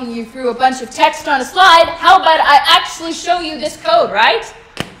walking you through a bunch of text on a slide, how about I actually show you this code, right?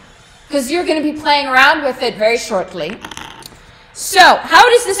 Because you're going to be playing around with it very shortly. So, how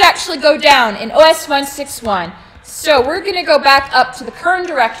does this actually go down in OS 161? So, we're going to go back up to the kern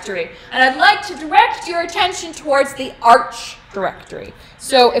directory, and I'd like to direct your attention towards the Arch directory.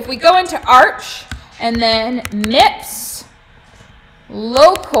 So, if we go into Arch, and then MIPS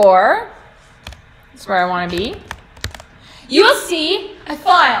locor, that's where I want to be, you will see a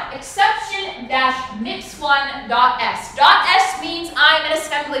file, exception-mips1.s. .s means I'm an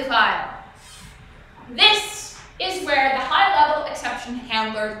assembly file. This is where the high-level exception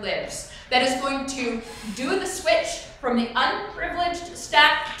handler lives. That is going to do the switch from the unprivileged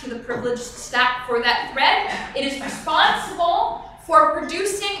stack to the privileged stack for that thread. It is responsible for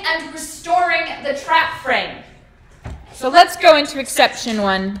producing and restoring the trap frame. So let's go into exception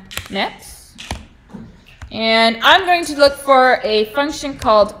 1 MIPS. And I'm going to look for a function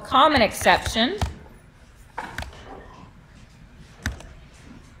called common exception.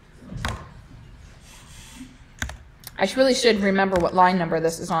 I really should remember what line number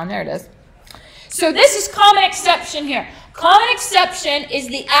this is on. There it is. So this is common exception here. Common exception is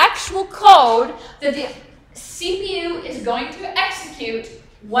the actual code that the CPU is going to execute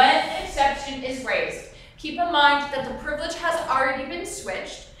when an exception is raised. Keep in mind that the privilege has already been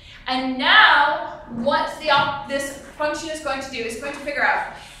switched. And now what this function is going to do is going to figure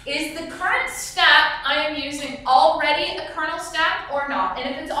out, is the current stack I am using already a kernel stack or not?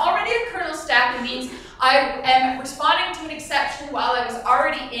 And if it's already a kernel stack, it means I am responding to an exception while I was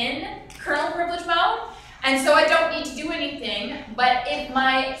already in kernel privilege mode. And so I don't need to do anything. But if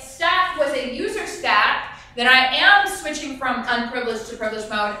my stack was a user stack, then I am switching from unprivileged to privileged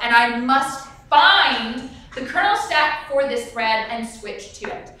mode, and I must find the kernel stack for this thread and switch to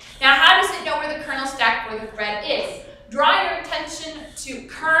it. Now, how does it know where the kernel stack for the thread is? Draw your attention to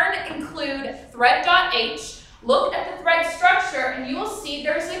kern include thread.h. Look at the thread structure, and you will see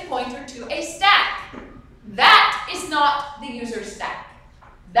there's a pointer to a stack. That is not the user stack.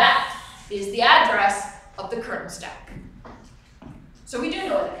 That is the address of the kernel stack. So we do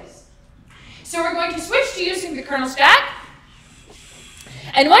know what it is. So we're going to switch to using the kernel stack.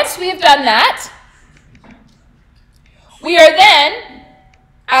 And once we have done that, we are then,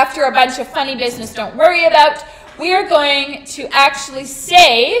 after a bunch of funny business don't worry about, we are going to actually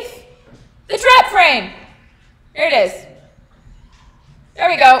save the trap frame. Here it is. There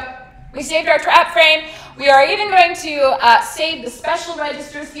we go. We saved our trap frame. We are even going to save the special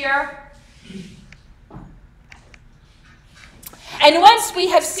registers here. And once we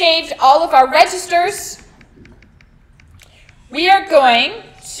have saved all of our registers, we are going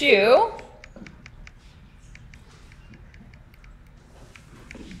to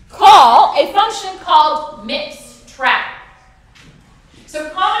call a function called mipstrap. So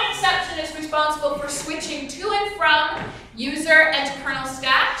common exception is responsible for switching to and from user and kernel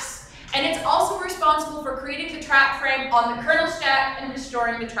stacks, and it's also responsible for creating the trap frame on the kernel stack and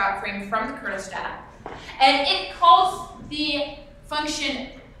restoring the trap frame from the kernel stack. And it calls the function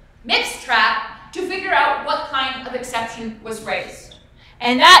mipstrap to figure out what kind of exception was raised.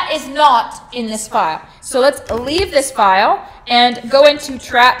 And that is not in this file. So let's leave this file and go into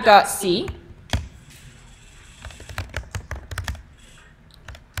trap.c.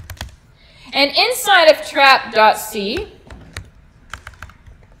 And inside of trap.c,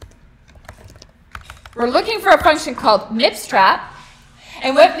 we're looking for a function called mipstrap.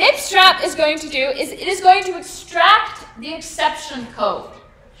 And what mipstrap is going to do is it is going to extract the exception code.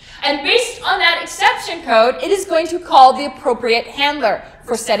 And based on that exception code, it is going to call the appropriate handler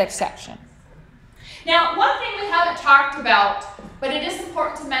for said exception. Now, one thing we haven't talked about, but it is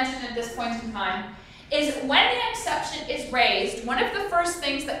important to mention at this point in time, is when the exception is raised, one of the first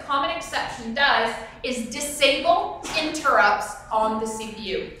things that common exception does is disable interrupts on the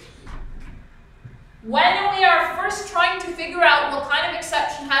CPU. When we are first trying to figure out what kind of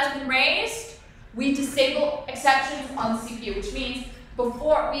exception has been raised, we disable exceptions on the CPU, which means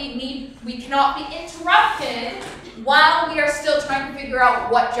before we cannot be interrupted while we are still trying to figure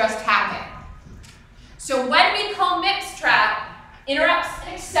out what just happened. So when we call mipstrap, interrupts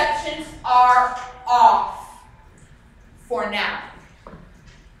and exceptions are off for now.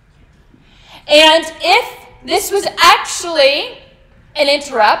 And if this was actually an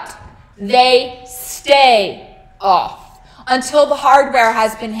interrupt, they stay off until the hardware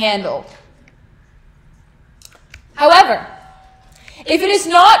has been handled. However, if it is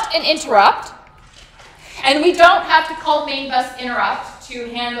not an interrupt, and we don't have to call main bus interrupt to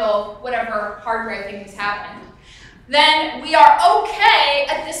handle whatever hardware thing has happened, then we are okay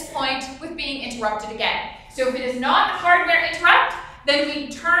at this point with being interrupted again. So if it is not a hardware interrupt, then we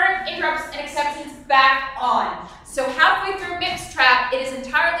turn interrupts and exceptions back on. So halfway through mipstrap, it is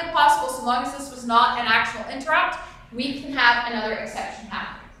entirely possible, so long as this was not an actual interrupt, we can have another exception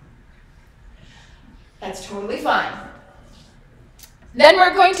happen. That's totally fine. Then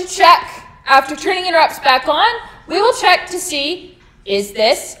we're going to check, after turning interrupts back on, we will check to see, is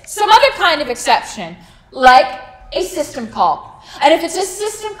this some other kind of exception, like a system call. And if it's a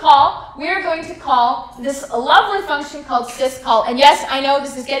system call, we are going to call this lovely function called syscall. And yes, I know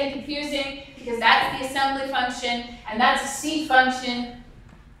this is getting confusing because that's the assembly function, and that's a C function.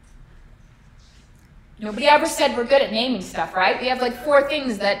 Nobody ever said we're good at naming stuff, right? We have like 4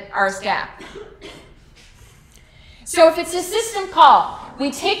 things that are a stack. So if it's a system call, we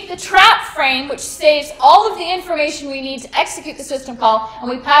take the trap frame, which saves all of the information we need to execute the system call, and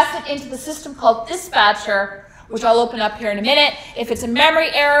we pass it into the system called dispatcher, which I'll open up here in a minute. If it's a memory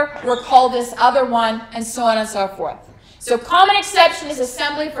error, we'll call this other one, and so on and so forth. So common exception is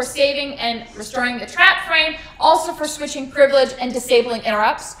assembly for saving and restoring the trap frame, also for switching privilege and disabling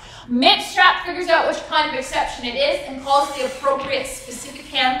interrupts. Mipstrap figures out which kind of exception it is and calls the appropriate specific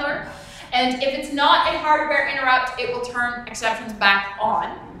handler. And if it's not a hardware interrupt, it will turn exceptions back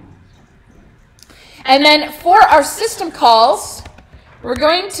on. And then for our system calls, we're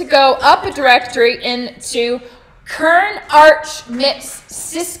going to go up a directory into kern arch mips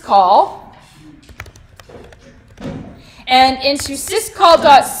syscall and into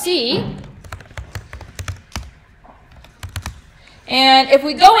syscall.c. And if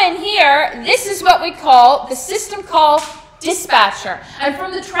we go in here, this is what we call the system call dispatcher. And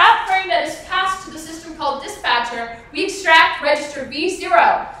from the trap frame that is passed to the system call dispatcher, we extract register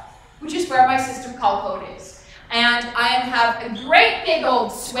V0, which is where my system call code is. And I have a great big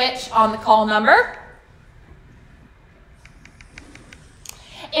old switch on the call number.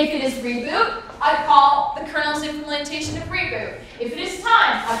 If it is reboot, I call the kernel's implementation of reboot. If it is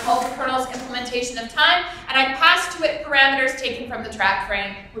time, I call the kernel's implementation of time, and I pass to it parameters taken from the trap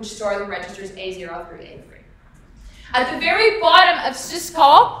frame, which store the registers A0 through A3. At the very bottom of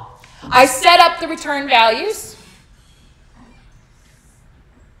syscall, I set up the return values.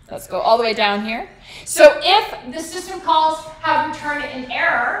 Let's go all the way down here. So if the system calls have returned an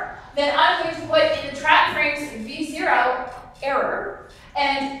error, then I'm going to put in the trap frame's V0 error,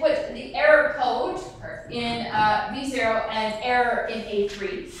 and put the error code in V0 and error in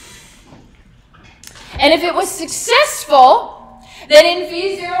A3. And if it was successful, then in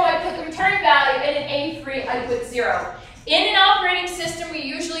V0 I put the return value, and in A3 I put 0. In an operating system, we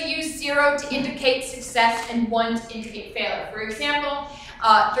usually use 0 to indicate success and 1 to indicate failure. For example,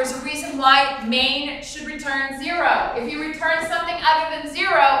 there's a reason why main should return 0. If you return something other than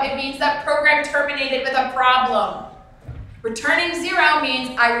 0, it means that program terminated with a problem. Returning 0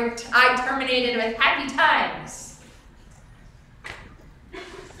 means I terminated with happy times.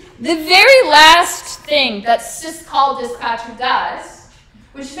 The very last thing that syscall dispatcher does,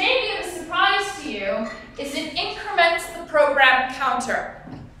 which may be of a surprise to you, is it increments the program counter.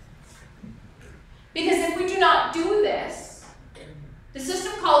 Because if we do not do this, the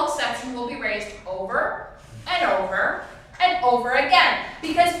system call exception will be raised over and over and over again.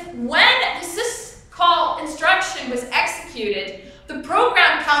 Because when the syscall instruction was executed, the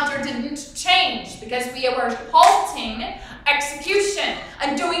program counter didn't change because we were halting execution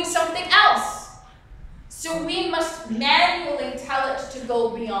and doing something else. So we must manually tell it to go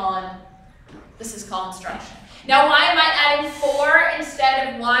beyond the syscall instruction. Now, why am I adding 4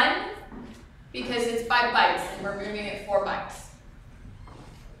 instead of 1? Because it's 5 bytes and we're moving it 4 bytes.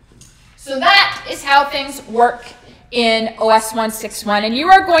 So that is how things work in OS 161, and you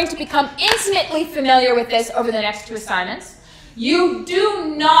are going to become intimately familiar with this over the next 2 assignments. You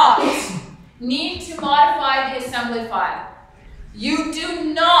do not need to modify the assembly file. You do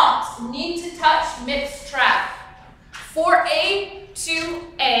not need to touch MIPS trap. For A to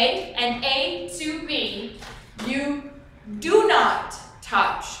A and A to B, you do not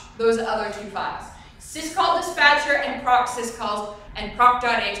touch those other 2 files. Syscall dispatcher and proc syscalls and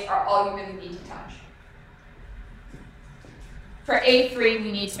proc.h are all you really need to touch. For A3,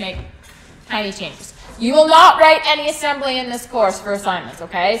 we need to make tiny changes. You will not write any assembly in this course for assignments,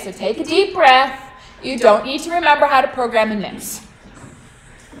 okay? So take a deep breath. You don't need to remember how to program in MIPS.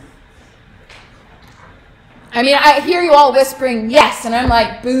 I mean, I hear you all whispering yes, and I'm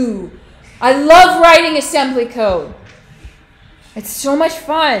like, boo. I love writing assembly code. It's so much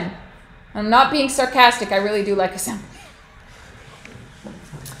fun. I'm not being sarcastic. I really do like assembly.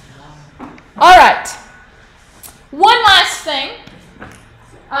 All right. One last thing.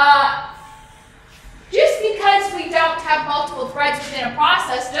 Just because we don't have multiple threads within a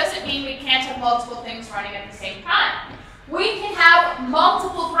process doesn't mean we can't have multiple things running at the same time. We can have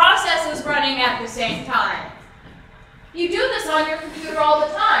multiple processes running at the same time. You do this on your computer all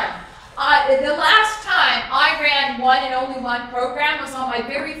the time. The last time I ran one and only one program was on my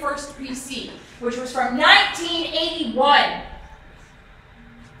very first PC, which was from 1981.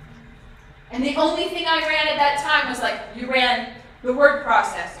 And the only thing I ran at that time was like, you ran the word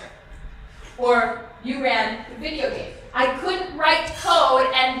processor, or you ran the video game. I couldn't write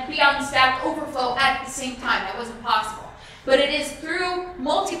code and be on Stack Overflow at the same time. That wasn't possible. But it is through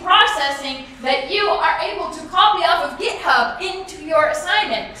multiprocessing that you are able to copy off of GitHub into your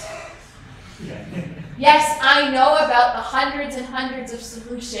assignment. Yes, I know about the hundreds and hundreds of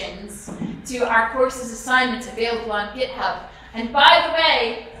solutions to our course's assignments available on GitHub. And by the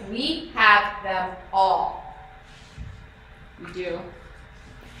way, we have them all. We do.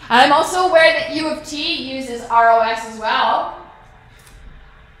 I'm also aware that U of T uses ROS as well.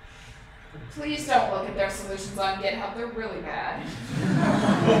 Please don't look at their solutions on GitHub. They're really bad.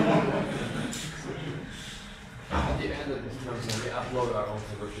 the end of this conference, we upload our own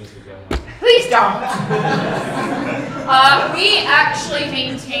conversions to GitHub. Please don't. We actually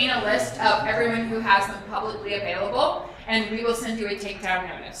maintain a list of everyone who has them publicly available, and we will send you a takedown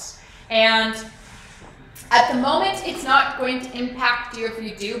notice. And at the moment, it's not going to impact you if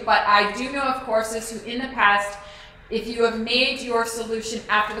you do, but I do know of courses who in the past, if you have made your solution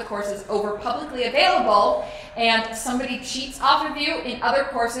after the course is over publicly available and somebody cheats off of you, in other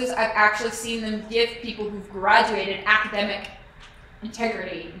courses, I've actually seen them give people who've graduated academic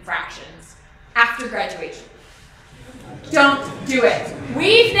integrity infractions after graduation. Don't do it.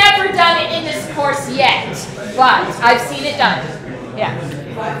 We've never done it in this course yet, but I've seen it done. Yeah.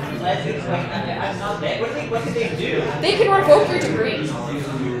 What can they do? They can revoke your degree.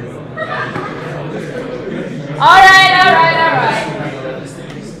 All right.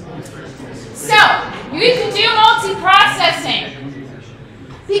 So, you can do multiprocessing.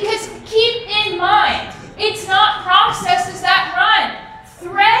 Because keep in mind, it's not processes that run.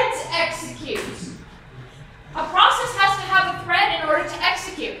 Threads execute. A process has to have a thread in order to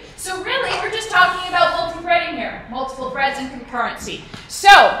execute. So really, we're just talking about multi-threading here. Multiple threads and concurrency. So,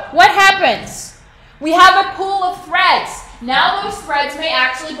 what happens? We have a pool of threads. Now those threads may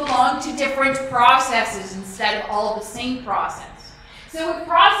actually belong to different processes instead of all the same process. So if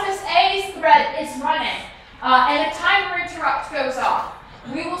process A's thread is running and a timer interrupt goes off,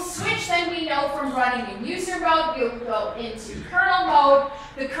 we will switch then we know from running in user mode, we'll go into kernel mode.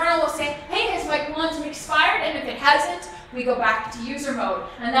 The kernel will say, hey, has my quantum expired? And if it hasn't, we go back to user mode.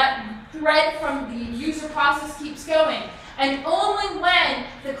 And that thread from the user process keeps going. And only when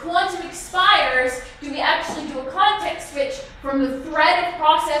the quantum expires do we actually do a context switch from the thread of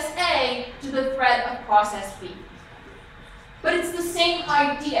process A to the thread of process B. But it's the same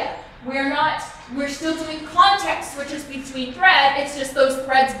idea. We're still doing context switches between threads, it's just those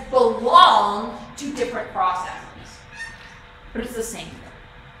threads belong to different processes. But it's the same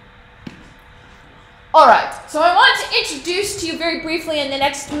thing. All right, so I want to introduce to you very briefly in the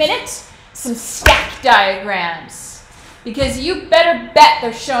next minute some stack diagrams. Because you better bet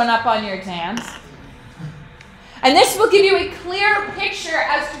they're showing up on your exams. And this will give you a clear picture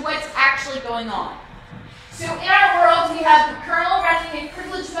as to what's actually going on. So in our world, we have the kernel running in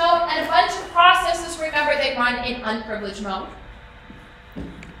privileged mode and a bunch of processes, remember, they run in unprivileged mode.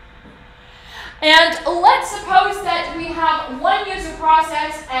 And let's suppose that we have one user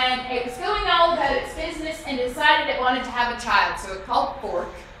process and it was going all about its business and decided it wanted to have a child, so it called fork.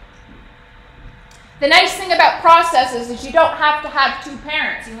 The nice thing about processes is you don't have to have two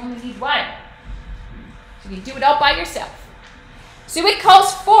parents, you only need one. So you can do it all by yourself. So it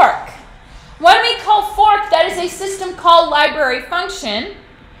calls fork. When we call fork, that is a system call library function,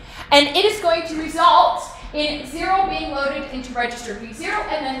 and it is going to result in 0 being loaded into register V0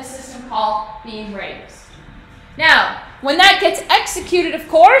 and then the system call being raised. Now, when that gets executed, of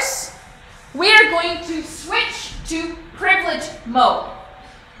course, we are going to switch to privilege mode.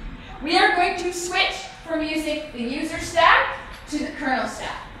 We are going to switch from using the user stack to the kernel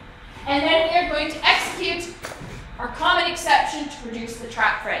stack. And then we are going to execute our common exception to produce the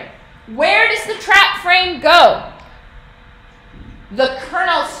trap frame. Where does the trap frame go? The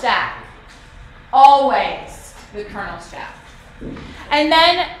kernel stack. Always the kernel stack. And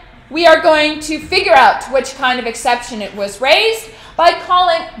then we are going to figure out which kind of exception it was raised by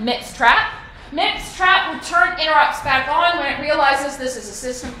calling MIPS trap. MIPS trap will turn interrupts back on when it realizes this is a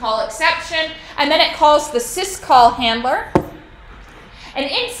system call exception, and then it calls the syscall handler. And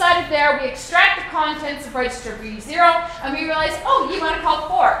inside of there, we extract the contents of register V0, and we realize, oh, you want to call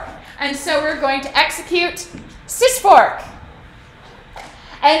fork. And so we're going to execute sysfork.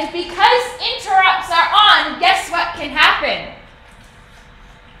 And because interrupts are on, guess what can happen?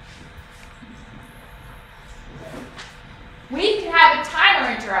 We can have a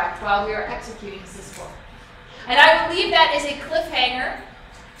timer interrupt while we are executing sysfork. And I will leave that as a cliffhanger.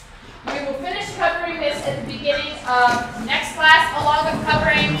 We will finish covering this at the beginning of next class, along with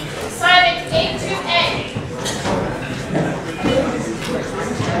covering assignment A to A.